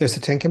 there's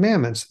the Ten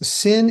Commandments.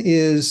 Sin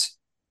is,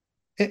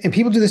 and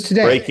people do this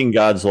today, Breaking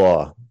God's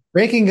law.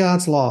 breaking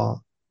God's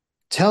law,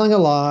 telling a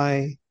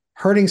lie,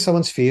 hurting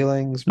someone's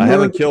feelings, I haven't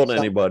murdering killed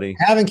someone, anybody.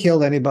 haven't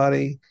killed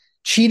anybody,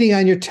 cheating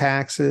on your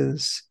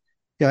taxes,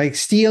 like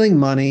stealing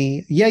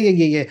money. Yeah.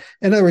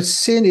 In other words,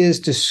 sin is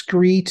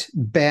discrete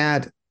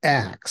bad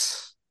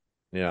acts.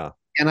 Yeah.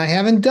 And I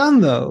haven't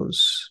done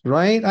those,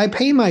 right? I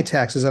pay my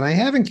taxes and I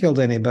haven't killed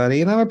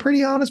anybody, and I'm a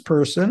pretty honest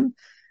person.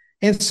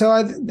 And so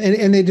and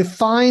they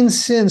define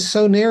sin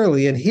so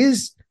narrowly. And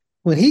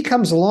when he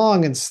comes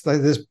along and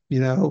like this,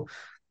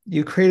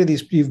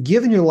 you've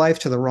given your life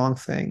to the wrong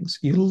things.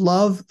 You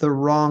love the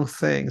wrong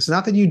things.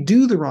 Not that you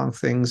do the wrong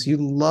things, you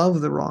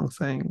love the wrong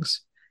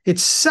things.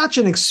 It's such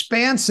an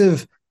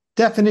expansive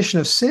definition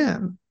of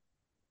sin,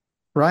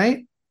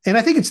 right? And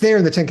I think it's there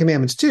in the Ten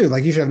Commandments too.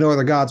 Like you should have no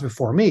other gods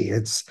before me.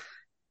 It's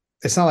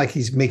not like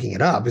he's making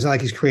it up. It's not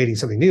like he's creating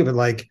something new, but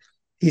like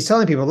he's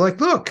telling people,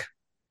 like, look,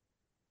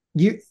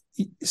 you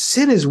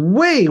sin is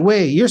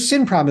your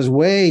sin problem is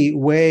way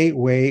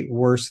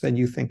worse than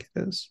you think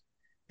it is.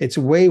 It's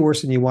way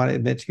worse than you want to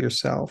admit to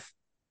yourself.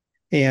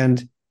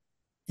 And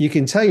you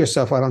can tell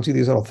yourself, well, I don't do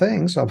these little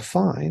things, so I'm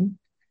fine.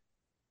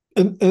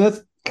 And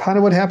that's kind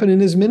of what happened in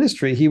his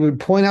ministry. He would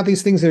point out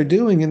these things they're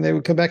doing, and they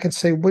would come back and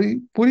say, what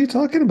are you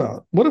talking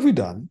about? What have we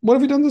done? What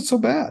have we done that's so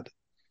bad?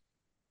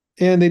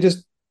 And they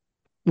just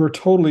were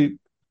totally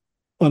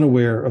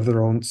unaware of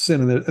their own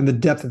sin and the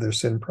depth of their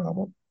sin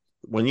problem.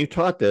 When you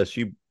taught this,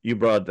 you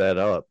brought that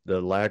up,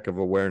 the lack of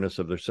awareness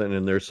of their sin,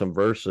 and there's some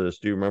verses.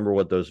 Do you remember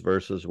what those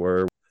verses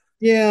were?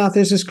 Yeah,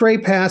 there's this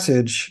great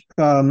passage.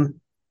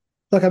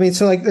 Look, I mean,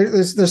 so like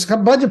there's a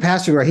bunch of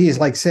passages where he's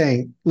like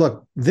saying,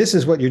 "Look, this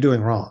is what you're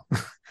doing wrong,"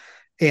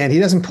 and he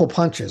doesn't pull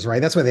punches,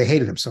 right? That's why they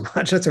hated him so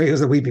much. That's why he was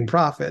the weeping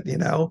prophet, you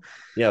know.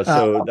 Yeah, Uh,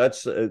 so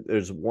that's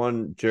there's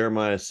one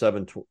Jeremiah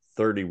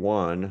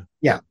 7:31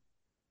 yeah,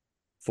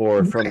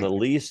 for from right. the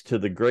least to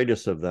the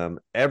greatest of them,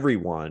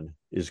 everyone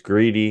is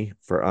greedy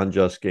for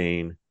unjust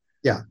gain.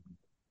 Yeah,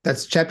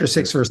 that's chapter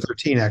 6, verse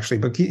 13, actually.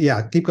 But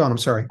keep going. I'm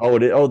sorry.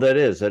 That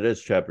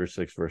is chapter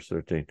 6, verse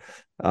 13.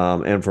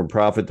 And from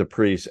prophet to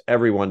priest,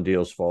 everyone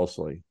deals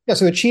falsely. Yeah,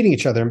 so they're cheating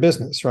each other in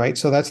business, right?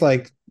 So that's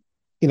like,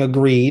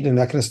 greed and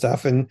that kind of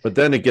stuff. And But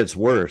then it gets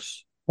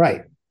worse,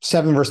 right,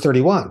 7 verse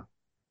 31,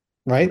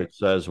 right? which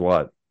says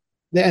what?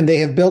 And they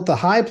have built the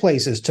high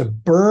places to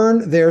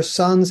burn their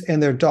sons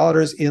and their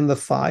daughters in the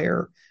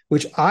fire,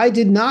 which I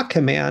did not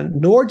command,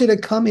 nor did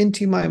it come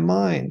into my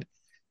mind.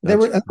 That's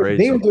They were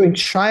crazy. doing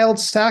child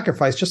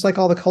sacrifice, just like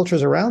all the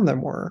cultures around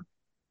them were.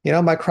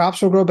 My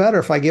crops will grow better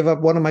if I give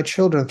up one of my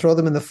children and throw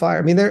them in the fire.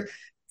 I mean,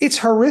 it's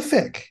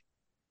horrific.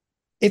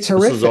 It's This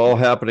is horrific. all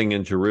happening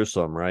in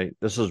Jerusalem, right?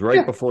 This is right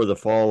Yeah, before the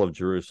fall of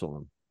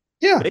Jerusalem.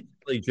 yeah,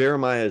 Basically,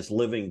 Jeremiah is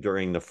living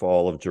during the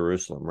fall of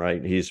Jerusalem,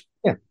 right? He's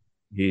yeah.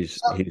 he's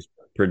So, he's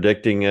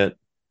predicting it,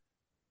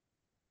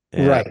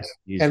 and right,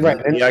 he's and right,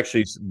 he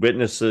actually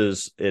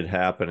witnesses it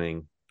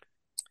happening.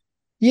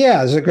 yeah.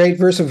 There's a great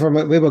verse from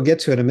we will get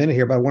to in a minute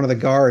here about one of the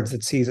guards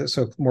that sees it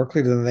so more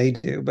clearly than they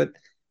do. But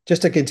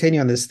just to continue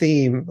on this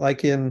theme,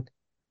 like in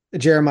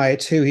Jeremiah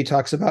 2, he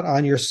talks about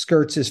on your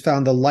skirts is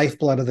found the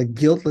lifeblood of the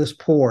guiltless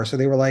poor. So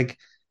they were like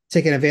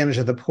taking advantage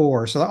of the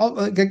poor. So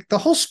the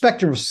whole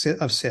spectrum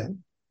of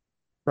sin,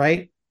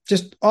 right?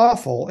 Just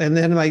awful. And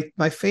then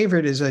my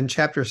favorite is in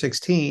chapter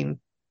 16.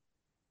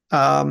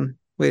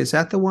 Wait, is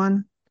that the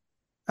one?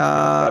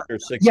 Chapter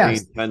 16,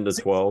 Yes. 10 to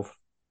 12.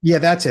 Yeah,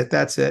 that's it.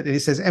 That's it. And he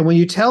says, and when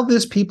you tell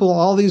this people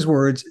all these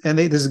words, and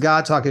this is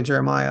God talking to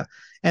Jeremiah,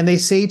 and they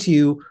say to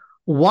you,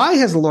 why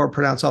has the Lord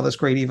pronounced all this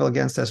great evil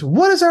against us?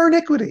 What is our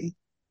iniquity?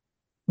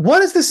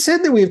 What is the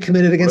sin that we have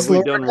committed What against have the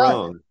we Lord done our God?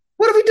 wrong?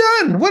 What have we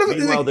done? What have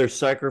Meanwhile, we? they're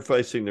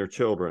sacrificing their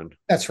children.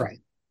 That's right.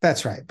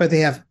 That's right. But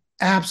they have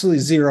absolutely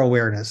zero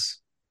awareness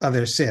of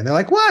their sin. They're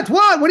like, what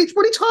are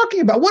you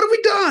talking about? What have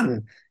we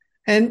done?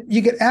 And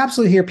you can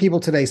absolutely hear people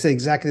today say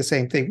exactly the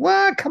same thing.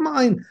 What? Come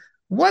on.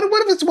 What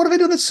have I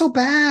done that's so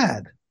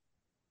bad?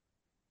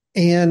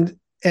 And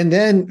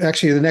then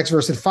actually the next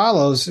verse that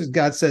follows,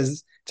 God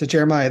says to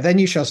Jeremiah, then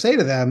you shall say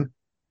to them,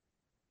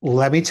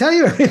 let me tell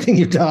you everything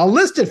you've done. I'll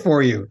list it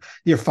for you.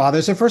 Your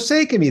fathers have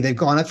forsaken me. They've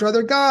gone after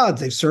other gods.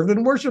 They've served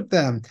and worshiped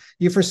them.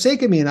 You've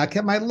forsaken me and not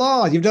kept my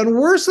law. You've done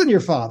worse than your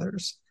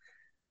fathers.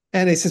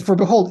 And it says, for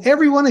behold,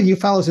 every one of you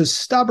follows his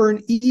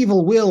stubborn,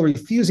 evil will,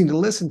 refusing to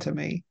listen to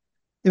me.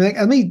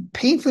 Let me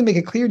painfully make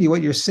it clear to you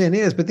what your sin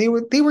is, but they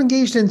were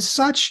engaged in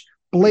such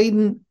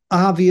blatant,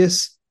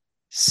 obvious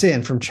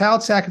sin, from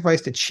child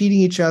sacrifice to cheating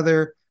each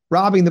other,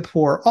 robbing the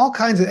poor, all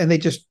kinds of, and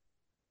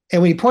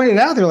when he pointed it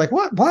out, they're like,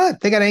 what?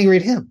 They got angry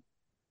at him,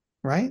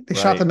 right? They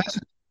shot the Right.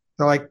 messenger.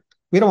 They're like,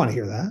 we don't want to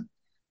hear that.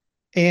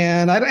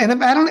 And I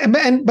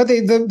don't, but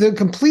the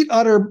complete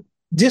utter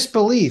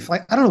disbelief.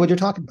 Like, I don't know what you're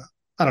talking about.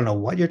 I don't know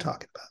what you're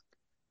talking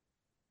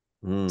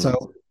about. Mm.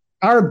 So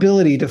our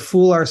ability to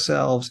fool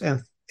ourselves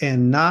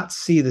and not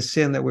see the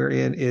sin that we're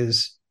in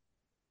is,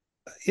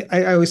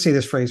 I always say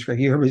this phrase, Greg.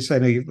 You heard me say, I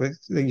know you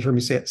heard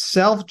me say it.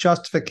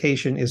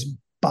 Self-justification is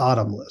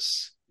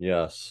bottomless.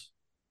 Yes.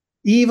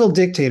 Evil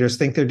dictators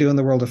think they're doing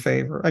the world a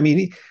favor. I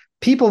mean,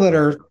 people that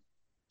are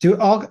do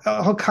all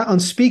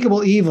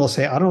unspeakable evil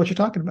say, I don't know what you're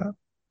talking about,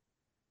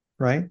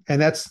 right? And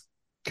that's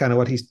kind of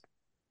what he's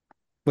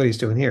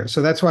doing here.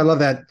 So that's why I love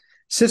that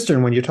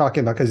cistern when you're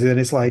talking about, because then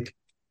it's like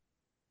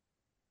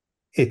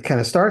it kind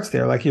of starts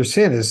there. Like your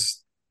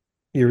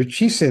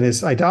chief sin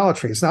is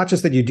idolatry. It's not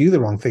just that you do the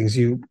wrong things;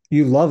 you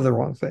love the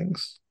wrong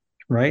things,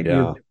 right?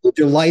 Yeah. You build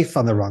your life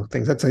on the wrong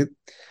things.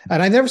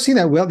 And I've never seen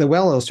the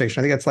well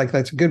illustration. I think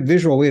that's a good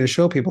visual way to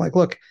show people, like,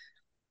 look,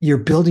 you're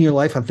building your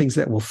life on things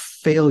that will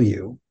fail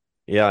you.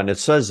 Yeah, and it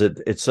says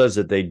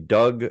that they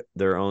dug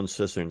their own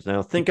cisterns.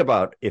 Now think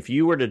about if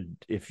you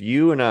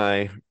and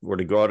I were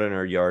to go out in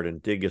our yard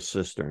and dig a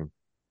cistern,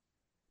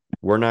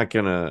 we're not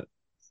gonna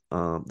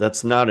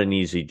that's not an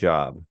easy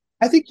job.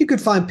 I think you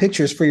could find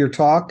pictures for your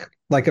talk,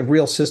 like of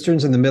real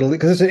cisterns in the middle,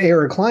 because it's an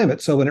arid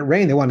climate. So when it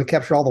rained, they wanted to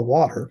capture all the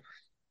water.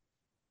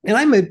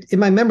 And in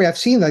my memory, I've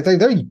seen like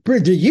they're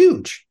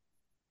huge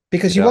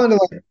because you Yeah. want to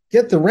like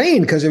get the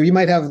rain, because you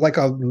might have like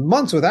a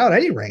months without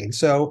any rain.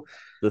 So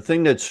The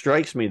thing that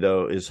strikes me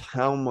though is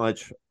how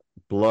much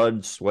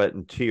blood, sweat,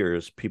 and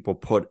tears people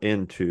put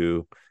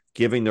into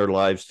giving their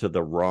lives to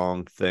the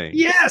wrong thing.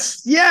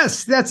 yes,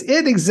 that's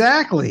it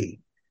exactly.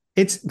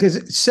 It's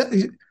because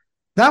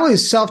not only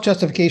is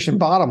self-justification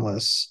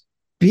bottomless,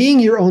 being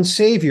your own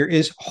savior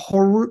is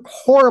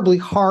horribly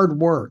hard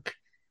work.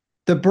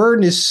 The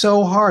burden is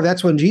so hard.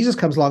 That's when Jesus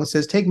comes along and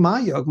says, take my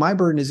yoke. My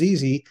burden is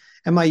easy,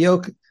 and my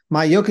yoke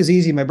is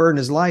easy. My burden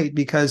is light,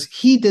 because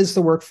he does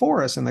the work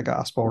for us in the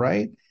gospel,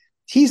 right?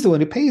 He's the one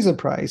who pays the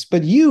price.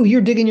 But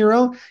you're digging your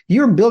own,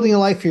 you're building a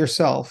life for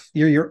yourself.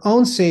 You're your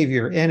own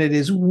savior. And it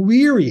is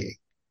wearying,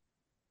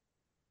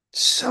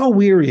 so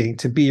wearying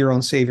to be your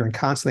own savior and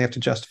constantly have to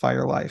justify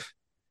your life.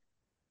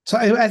 So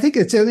I think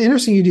it's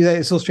interesting you do that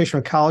as illustration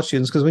with college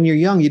students, because when you're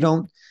young, you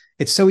don't,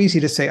 it's so easy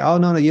to say, oh,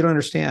 no, you don't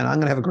understand. I'm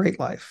going to have a great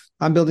life.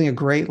 I'm building a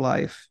great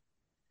life.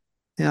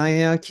 And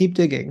I keep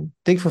digging,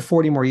 dig for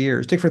 40 more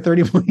years, dig for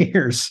 30 more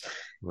years.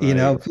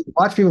 Right.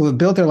 Watch people who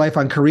built their life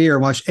on career,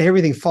 watch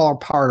everything fall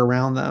apart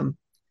around them.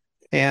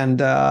 And,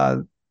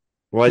 Well,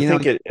 I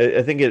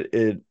think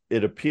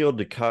it appealed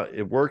to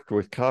it worked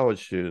with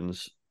college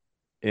students,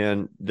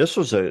 and this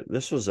was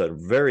a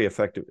very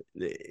effective.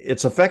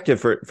 It's effective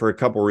for a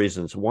couple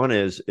reasons. One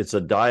is it's a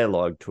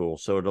dialogue tool,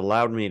 so it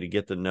allowed me to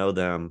get to know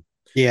them.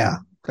 yeah,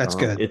 that's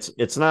good.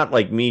 It's not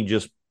like me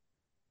just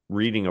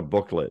reading a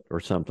booklet or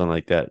something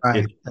like that.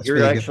 Right.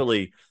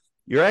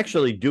 You're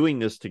actually doing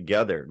this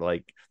together.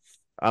 Like,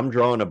 I'm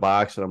drawing a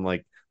box and I'm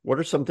like, what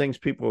are some things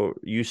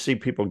you see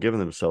people giving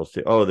themselves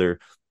to? Oh, they're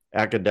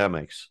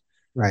academics,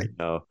 Right.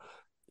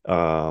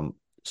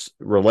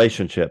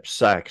 Relationships,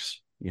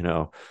 sex,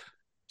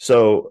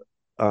 So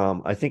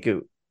I think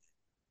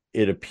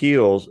it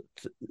appeals.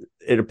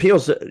 It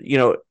appeals.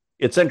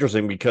 It's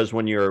interesting because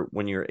when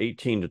you're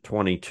 18 to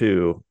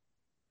 22,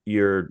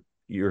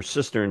 your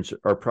cisterns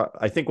are.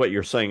 I think what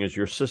you're saying is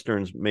your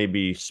cisterns may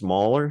be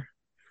smaller,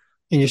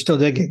 and you're still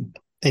digging,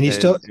 and you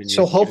still, and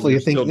so hopefully you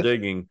think still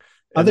digging.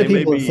 other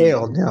people have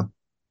failed. Yeah.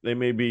 They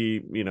may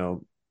be,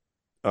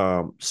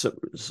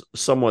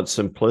 somewhat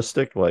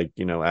simplistic, like,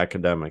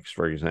 academics,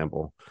 for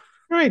example.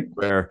 Right.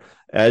 Where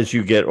as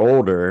you get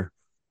older,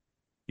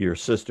 your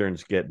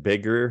cisterns get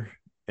bigger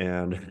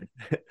and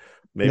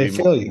maybe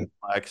more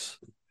complex.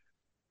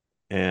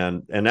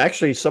 And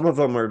actually some of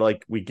them are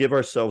like, we give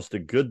ourselves to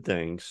good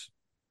things,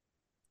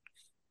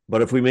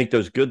 but if we make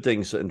those good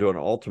things into an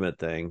ultimate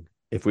thing,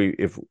 if we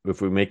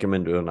make them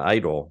into an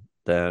idol,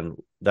 then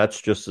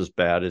that's just as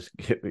bad as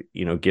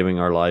giving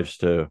our lives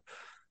to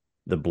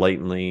the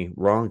blatantly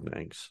wrong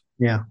things.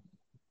 Yeah.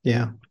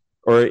 Yeah.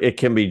 Or it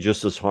can be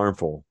just as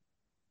harmful.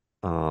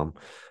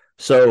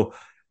 So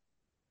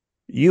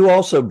you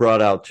also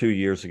brought out 2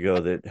 years ago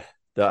that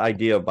the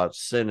idea about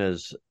sin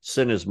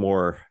is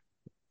more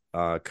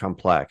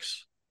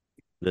complex.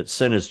 That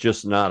sin is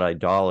just not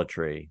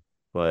idolatry,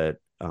 but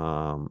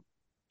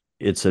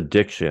it's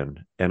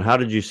addiction. And how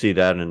did you see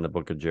that in the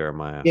book of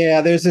Jeremiah?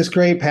 Yeah, there's this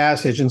great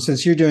passage, and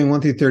since you're doing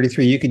 1 through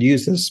 33, you could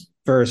use this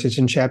verse. It's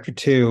in chapter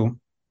 2,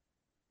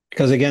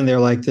 because again, they're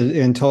like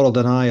in total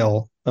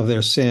denial of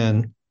their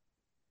sin.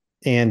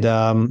 And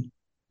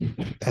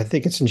I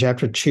think it's in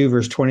chapter 2,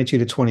 verse 22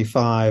 to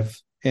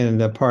 25.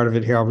 And a part of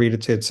it here, I'll read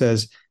it. It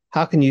says,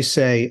 how can you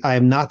say, I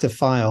am not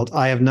defiled?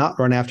 I have not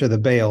run after the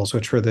Baals,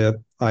 which were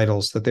the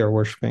idols that they were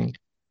worshiping.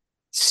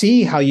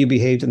 See how you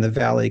behaved in the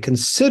valley.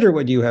 Consider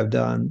what you have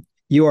done.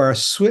 You are a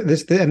swift.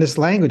 This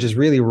language is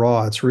really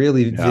raw. It's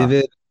really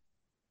vivid.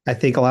 I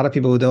think a lot of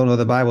people who don't know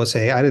the Bible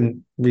say, I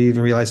didn't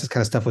even realize this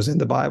kind of stuff was in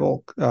the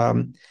Bible.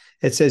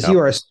 It says, you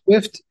are a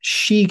swift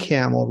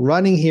she-camel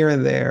running here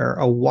and there,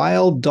 a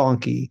wild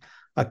donkey,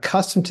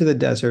 accustomed to the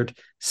desert,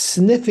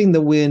 sniffing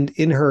the wind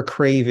in her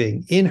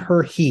craving, in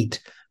her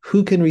heat.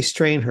 Who can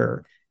restrain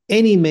her?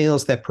 Any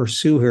males that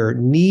pursue her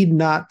need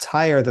not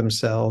tire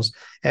themselves.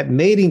 At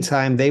mating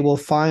time, they will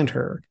find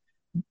her.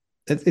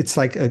 It's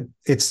like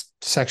it's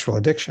sexual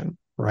addiction,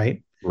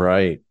 right?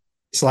 Right.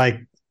 It's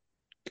like,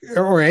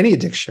 or any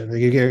addiction.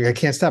 I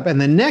can't stop. And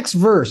the next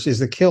verse is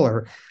the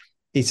killer.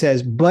 He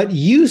says, but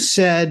you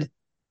said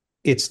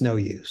it's no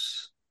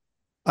use.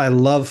 I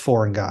love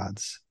foreign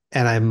gods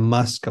and I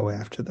must go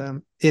after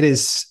them. It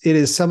is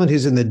someone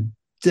who's in the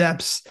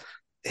depths,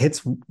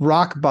 hits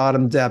rock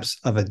bottom depths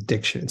of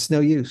addiction. It's no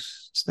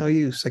use. It's no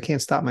use. I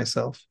can't stop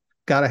myself.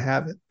 Got to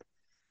have it.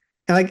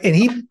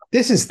 And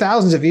this is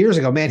thousands of years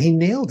ago, man, he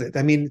nailed it.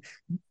 I mean,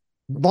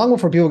 long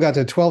before people got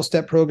to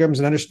 12-step programs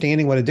and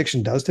understanding what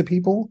addiction does to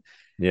people.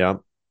 Yeah.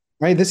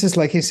 Right. This is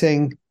like he's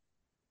saying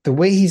the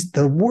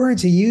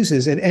words he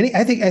uses. And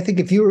I think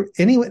if you're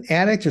any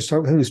addict or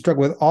someone who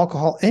struggle with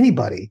alcohol,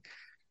 anybody,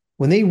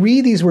 when they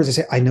read these words,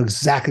 they say, I know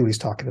exactly what he's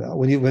talking about.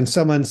 When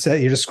someone said,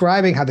 you're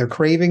describing how they're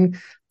craving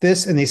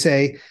this and they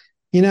say,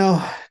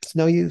 it's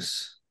no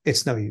use.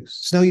 It's no use.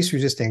 It's no use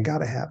resisting. Got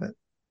to have it.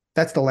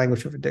 That's the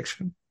language of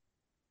addiction.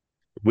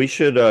 We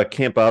should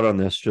camp out on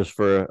this just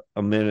for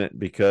a minute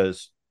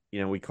because,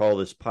 we call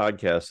this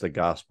podcast the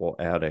Gospel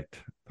Addict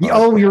podcast.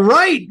 Oh, you're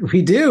right.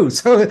 We do.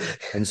 So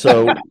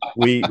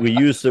we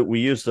use the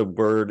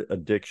word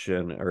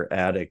addiction or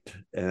addict,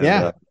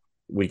 and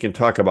we can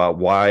talk about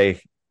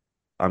why.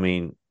 I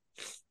mean,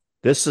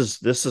 this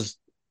is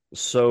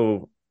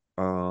so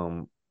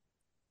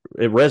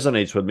it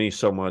resonates with me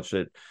so much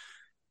that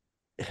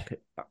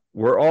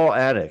we're all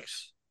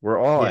addicts. We're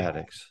all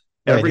addicts.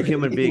 Every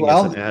human being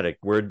is an addict.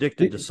 We're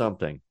addicted to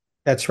something.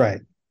 That's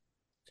right.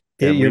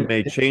 And we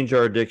may change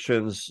our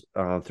addictions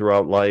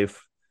throughout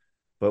life,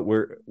 but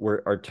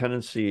our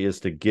tendency is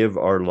to give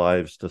our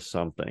lives to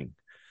something.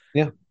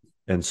 Yeah.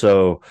 And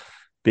so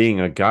being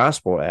a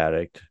gospel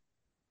addict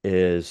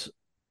is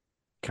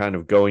kind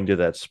of going to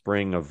that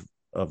spring of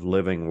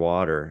living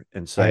water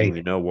and saying, Right.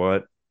 you know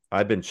what?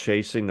 I've been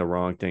chasing the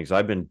wrong things.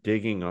 I've been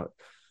digging a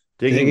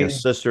Digging.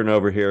 cistern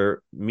over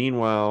here.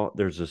 Meanwhile,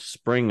 there's a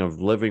spring of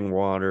living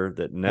water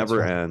that That's never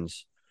right.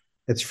 ends,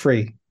 It's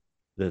free.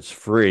 that's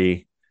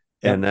free,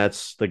 and Yep.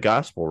 that's the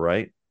gospel,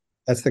 right?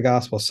 That's the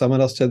gospel.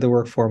 Someone else did the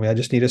work for me. I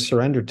just need to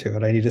surrender to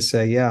it. I need to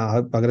say, yeah,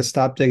 I'm going to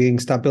stop digging,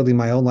 stop building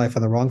my own life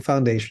on the wrong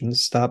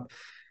foundations, stop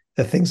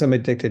the things I'm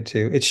addicted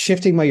to. It's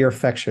shifting my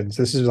affections.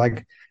 This is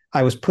like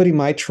I was putting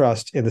my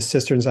trust in the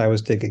cisterns I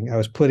was digging. I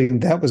was putting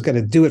that was going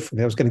to do it for me.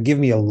 That was going to give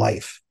me a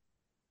life.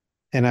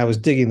 And I was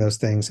digging those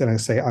things. And I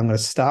say, I'm going to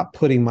stop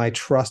putting my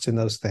trust in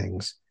those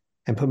things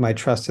and put my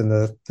trust in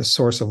the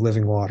source of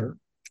living water.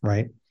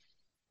 Right.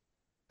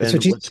 That's what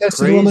And Jesus what's says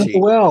to the woman at the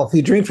crazy, well. If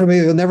you drink from me,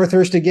 you'll never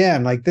thirst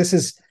again. Like this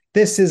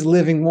is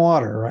living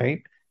water,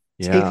 right?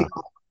 Take yeah.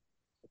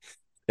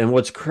 And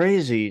what's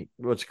crazy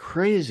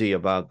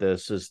about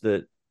this is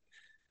that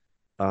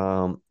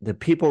the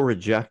people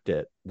reject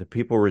it. The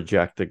people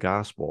reject the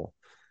gospel.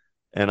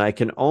 And I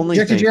can only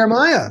rejected think,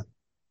 Jeremiah.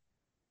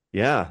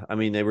 yeah, I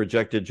mean, they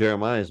rejected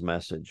Jeremiah's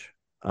message.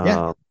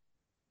 Yeah,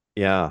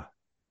 Yeah.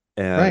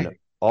 And right.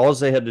 all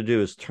they had to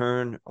do is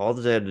turn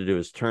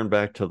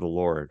back to the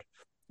Lord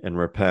and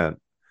repent.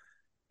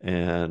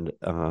 And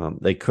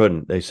they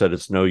couldn't. They said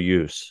it's no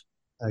use.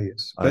 Oh,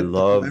 yes. I But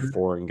love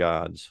foreign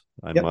gods.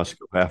 I yep, must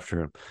go after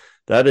him.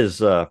 That is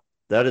that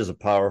is a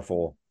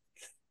powerful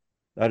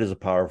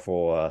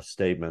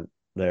statement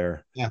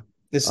there. yeah.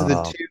 This is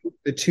Uh,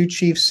 the two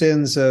chief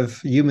sins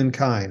of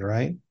humankind,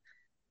 right?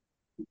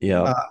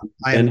 yeah. Uh,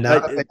 I am And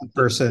not a bad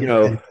person, and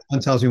no one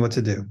tells me what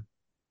to do.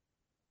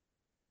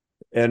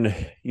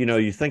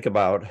 you think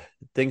about,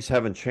 things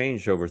haven't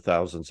changed over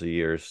thousands of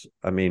years.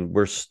 I mean,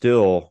 we're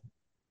still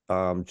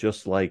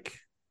just like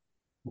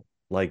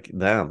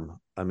them.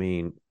 I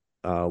mean,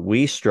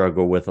 we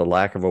struggle with a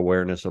lack of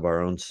awareness of our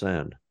own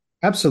sin.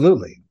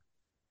 Absolutely,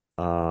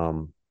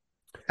 Um,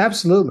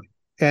 absolutely,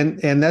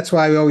 and that's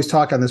why we always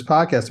talk on this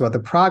podcast about the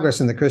progress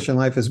in the Christian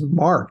life is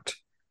marked.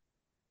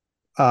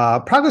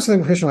 Progress in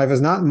the Christian life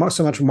is not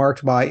so much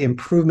marked by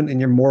improvement in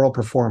your moral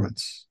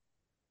performance.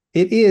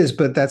 It is,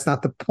 but that's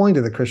not the point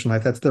of the Christian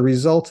life. That's the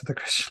result of the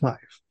Christian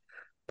life.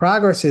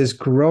 Progress is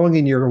growing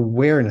in your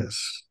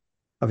awareness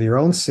of your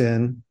own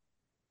sin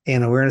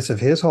and awareness of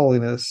his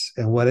holiness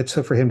and what it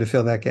took for him to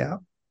fill that gap.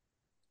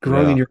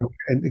 Growing yeah, in your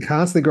and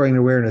constantly growing in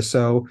awareness.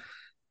 So,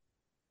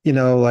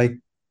 like,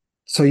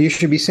 so you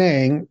should be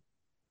saying,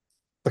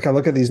 like, I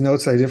look at these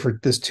notes I did for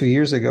this 2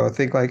 years ago. I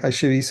think like I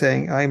should be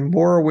saying, I'm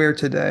more aware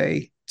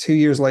today, 2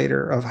 years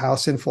later, of how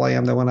sinful I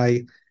am than when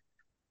I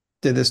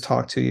did this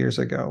talk 2 years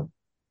ago.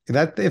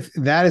 That if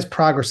that is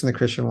progress in the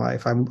Christian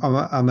life, I'm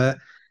a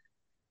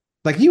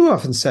like you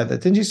often said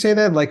that. Didn't you say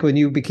that? Like when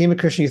you became a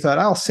Christian, you thought,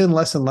 I'll sin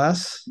less and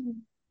less.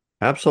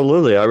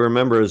 absolutely. I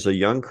remember as a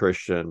young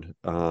Christian,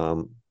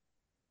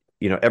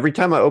 every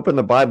time I opened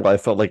the Bible, I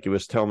felt like it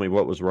was telling me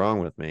what was wrong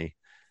with me.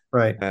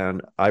 Right.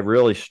 And I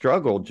really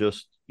struggled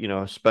just,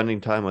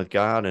 spending time with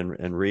God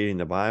and reading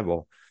the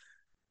Bible.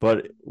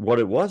 But what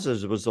it was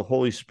is it was the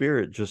Holy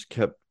Spirit just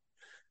kept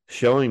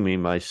showing me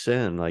my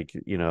sin, like,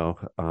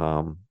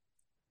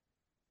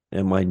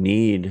 and my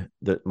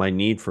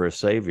need for a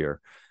savior.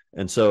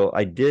 And so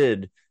I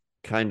did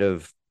kind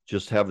of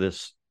just have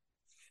this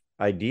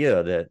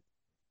idea that,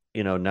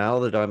 now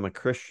that I'm a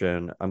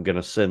Christian, I'm going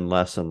to sin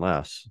less and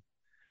less.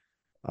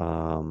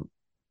 Um,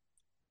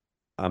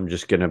 I'm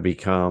just going to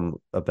become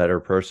a better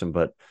person.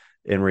 But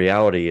in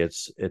reality,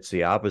 it's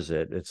the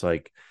opposite. It's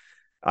like,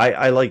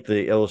 I like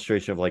the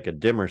illustration of like a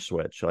dimmer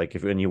switch. Like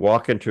if when you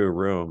walk into a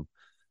room,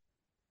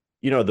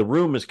 the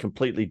room is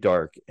completely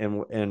dark,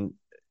 and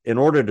in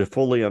order to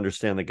fully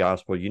understand the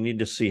gospel, you need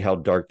to see how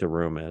dark the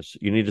room is.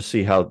 You need to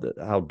see how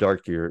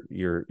dark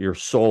your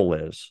soul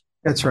is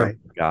That's apart right.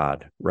 from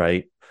God,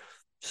 right?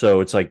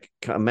 So it's like,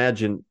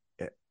 imagine,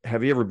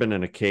 have you ever been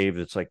in a cave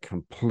that's like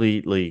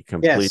completely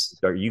Yes.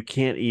 dark? You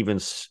can't even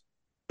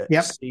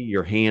Yep. see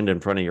your hand in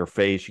front of your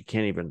face. You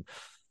can't even,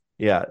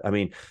 yeah. I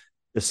mean,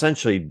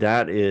 essentially,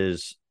 that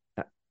is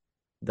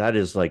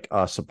like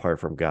us apart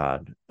from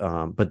God.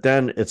 But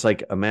then it's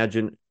like,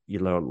 imagine,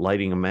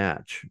 lighting a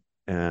match,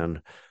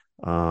 and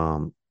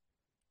um,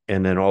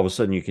 and then all of a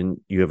sudden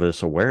you have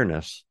this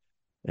awareness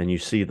and you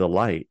see the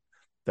light.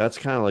 That's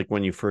kind of like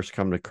when you first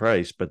come to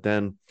Christ. But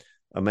then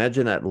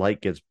imagine that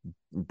light gets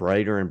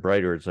brighter and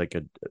brighter. It's like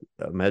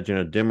imagine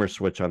a dimmer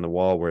switch on the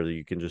wall where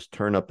you can just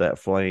turn up that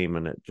flame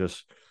and it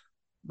just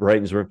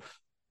brightens the room.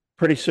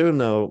 Pretty soon,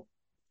 though,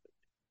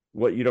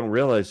 what you don't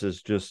realize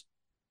is just,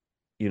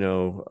 you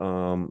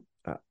know,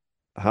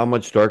 how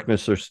much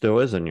darkness there still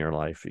is in your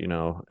life,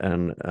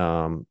 and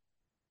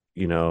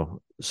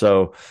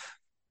so,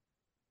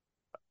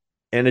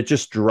 and it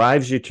just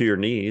drives you to your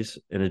knees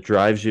and it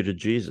drives you to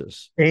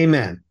Jesus.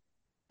 Amen.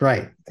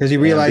 Right. Because you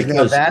And realize now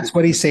because, that's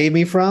what he saved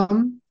me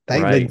from.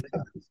 right,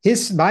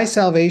 My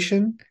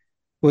salvation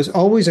was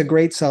always a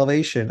great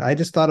salvation. I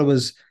just thought it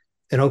was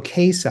an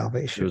okay it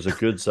salvation. was a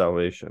good It's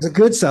salvation. a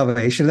good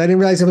salvation. I didn't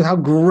realize it was how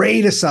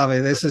great a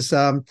salvation. This is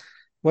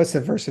what's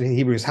the verse in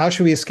Hebrews? How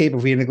should we escape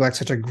if we neglect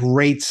such a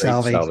great Great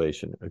salvation?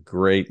 salvation. A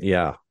great,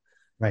 yeah.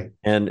 Right.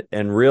 And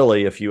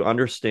really, if you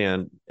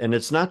understand, and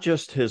it's not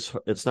just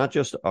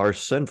our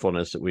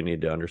sinfulness that we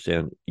need to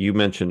understand. You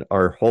mentioned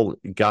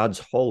God's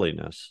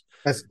holiness,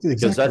 That's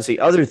because exactly that's the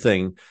other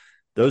thing.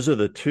 Those are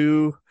the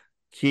two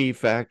key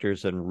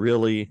factors in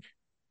really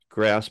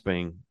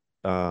grasping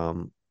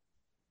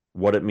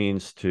what it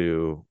means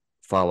to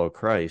follow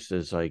Christ.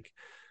 Is like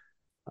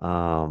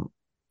um,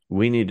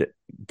 we need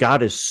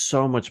God is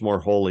so much more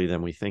holy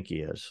than we think he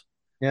is.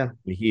 yeah.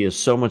 He is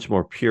so much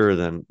more pure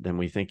than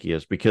we think he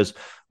is, because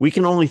we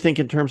can only think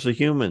in terms of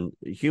human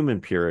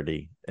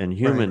purity and Right.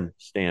 human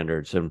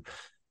standards, and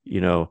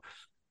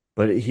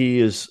but he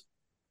is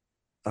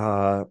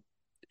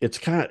it's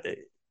kind of,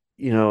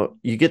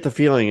 you get the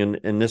feeling,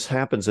 and this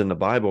happens in the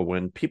Bible,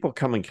 when people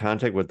come in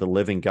contact with the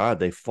living God,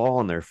 they fall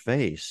on their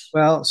face.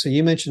 Well, so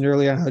you mentioned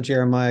earlier how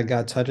Jeremiah,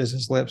 God touches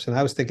his lips, and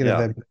I was thinking of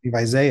Yeah, the of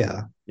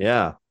Isaiah,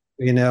 yeah,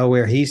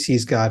 where he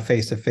sees God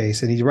face to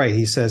face, and he's right.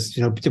 He says,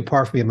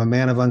 depart from me, I'm a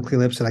man of unclean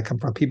lips, and I come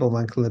from people of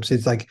unclean lips.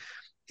 It's like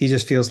he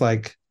just feels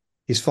like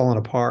he's fallen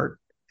apart.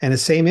 And the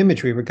same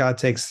imagery where God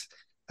takes,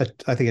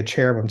 I think, a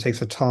cherubim takes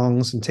the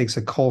tongs and takes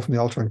a coal from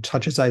the altar and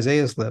touches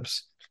Isaiah's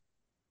lips.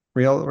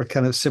 Real or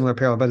kind of similar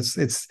parallel, but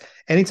it's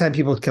anytime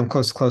people come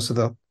close to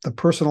the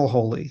personal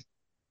holy,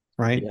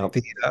 right? yep,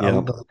 yep.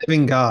 The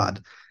living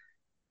God,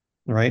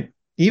 right?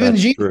 Even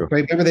That's Jesus, true.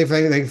 right? Remember,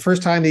 they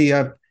first time they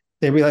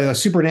realize a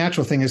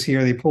supernatural thing is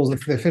here. They pulls the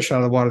fish out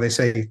of the water. They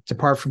say,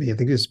 "Depart from me." I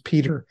think it's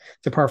Peter.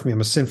 Depart from me.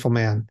 I'm a sinful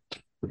man.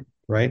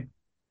 Right.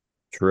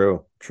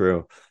 True,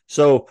 true.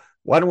 So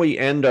why don't we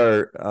end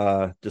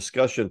our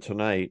discussion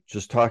tonight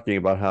just talking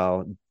about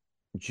how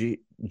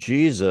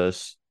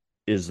Jesus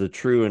is the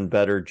true and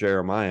better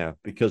Jeremiah,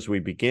 because we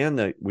began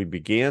the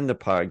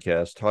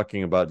podcast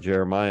talking about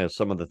Jeremiah,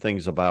 some of the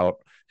things about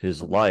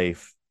his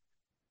life.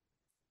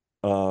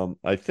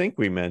 I think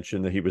we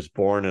mentioned that he was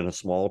born in a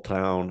small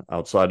town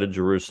outside of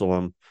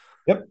Jerusalem.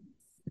 Yep.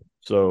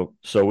 So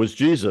was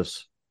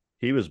Jesus.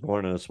 He was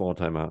born in a small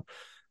town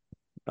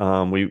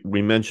out.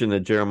 We mentioned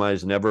that Jeremiah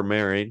is never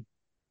married.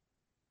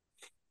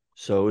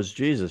 So is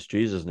Jesus.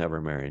 Jesus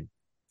never married.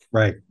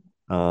 Right.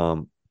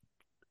 Um,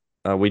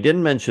 we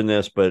didn't mention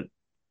this, but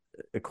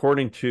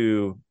according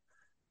to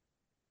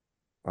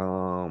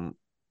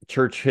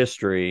church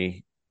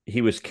history,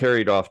 he was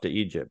carried off to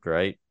Egypt,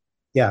 right?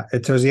 Yeah.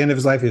 Towards the end of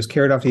his life, he was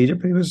carried off to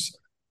Egypt. But he was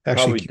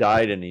actually Probably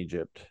died in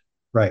Egypt,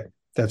 right.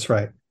 That's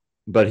right.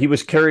 but he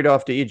was carried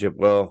off to Egypt.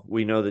 Well,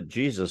 we know that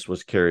Jesus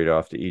was carried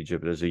off to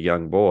Egypt as a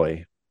young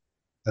boy.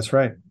 That's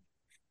right.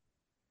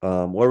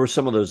 What were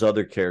some of those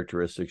other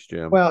characteristics,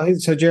 Jim? Well,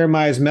 so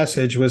Jeremiah's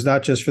message was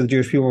not just for the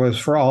Jewish people; it was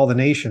for all the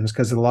nations,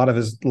 because a lot of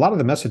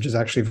the message is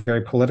actually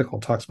very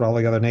political. Talks about all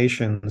the other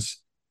nations,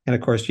 and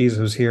of course, Jesus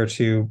was here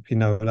to,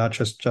 not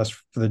just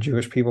for the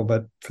Jewish people,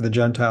 but for the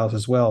Gentiles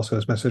as well. So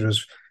his message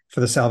was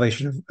for the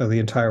salvation of the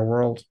entire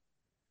world.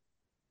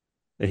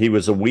 He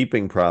was a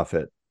weeping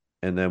prophet,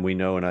 and then we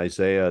know in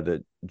Isaiah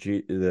that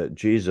that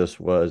Jesus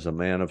was a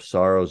man of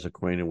sorrows,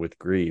 acquainted with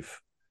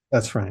grief.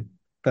 That's right.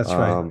 That's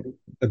right. Um,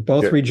 They're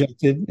both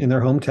rejected in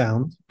their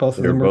hometown. Both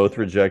of they were them were. both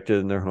rejected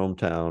in their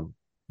hometown.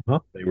 Huh?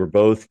 They were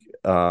both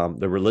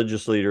the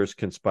religious leaders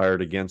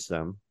conspired against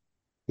them.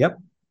 Yep.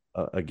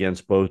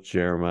 Against both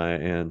Jeremiah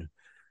and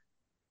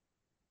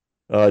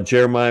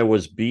Jeremiah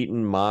was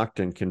beaten,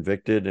 mocked, and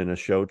convicted in a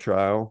show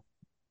trial,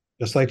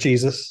 Just like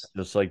Jesus.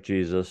 just like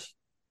Jesus.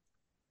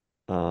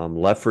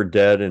 Left for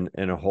dead in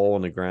a hole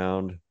in the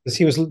ground.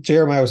 Because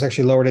Jeremiah was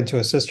actually lowered into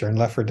a cistern,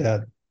 left for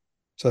dead.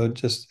 So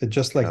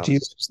just like Yeah.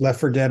 Jesus was left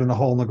for dead in a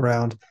hole in the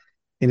ground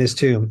in his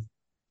tomb,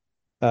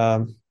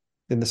 in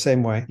the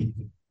same way.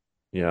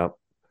 Yeah.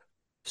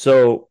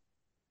 So,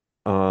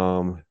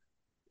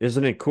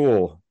 isn't it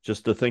cool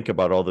just to think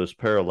about all those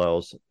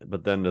parallels,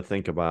 but then to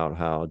think about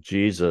how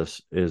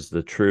Jesus is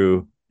the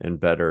true and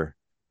better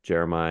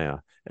Jeremiah?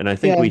 And I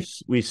think Yeah,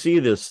 we see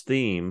this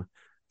theme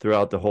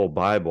throughout the whole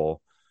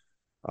Bible,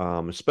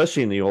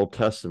 especially in the Old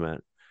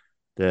Testament,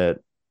 that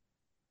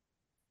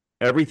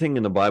everything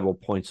in the Bible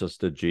points us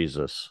to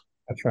Jesus.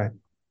 that's right.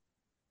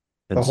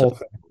 The And so whole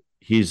thing.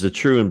 he's the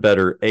true and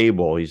better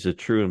Abel. He's the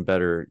true and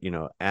better,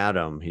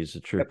 Adam. He's the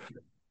true,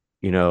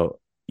 you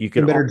True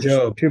can better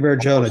Job, true better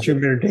Jonah, almost, true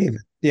better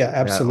David. Yeah, yeah,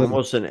 absolutely.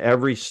 almost in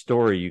every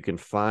story you can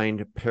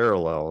find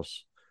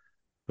parallels,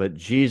 but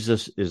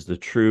Jesus is the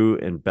true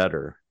and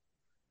better,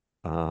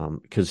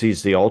 because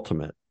he's the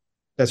ultimate.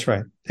 That's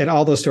right. And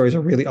all those stories are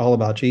really all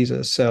about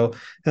Jesus. So,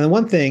 and the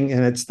one thing,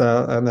 and it's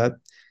that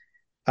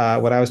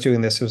when I was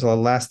doing this, it was the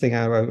last thing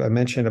I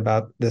mentioned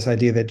about this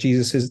idea that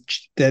Jesus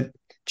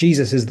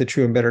is the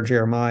true and better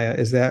Jeremiah.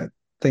 Is that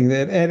thing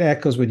that it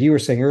echoes what you were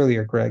saying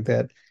earlier, Greg?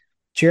 That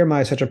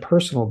Jeremiah is such a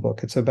personal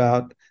book. It's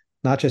about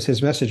not just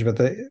his message, but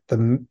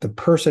the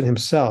person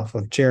himself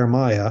of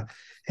Jeremiah.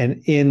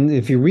 And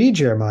if you read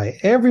Jeremiah,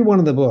 everyone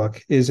in the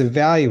book is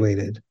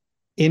evaluated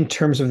in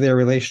terms of their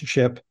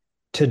relationship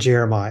to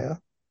Jeremiah.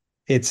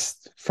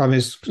 It's from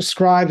his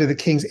scribe to the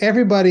kings.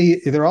 Everybody,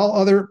 they're all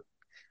other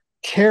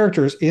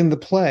characters in the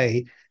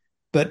play,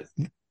 but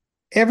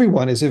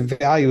everyone is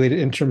evaluated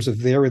in terms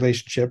of their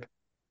relationship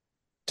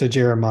to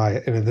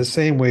Jeremiah. And in the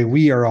same way,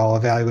 we are all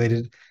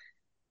evaluated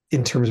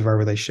in terms of our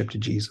relationship to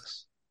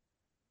Jesus.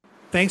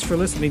 Thanks for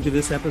listening to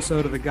this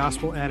episode of the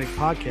Gospel Addict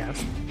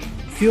Podcast.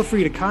 Feel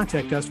free to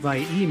contact us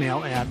via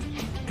email at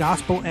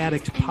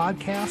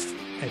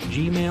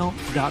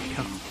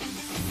gospeladdictpodcast@gmail.com.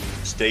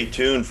 Stay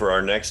tuned for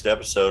our next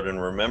episode,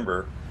 and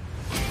remember,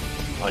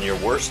 on your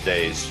worst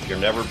days, you're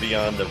never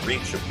beyond the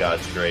reach of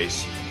God's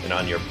grace, and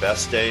on your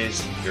best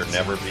days, you're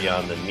never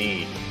beyond the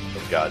need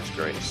of God's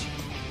grace.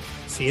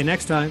 See you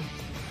next time.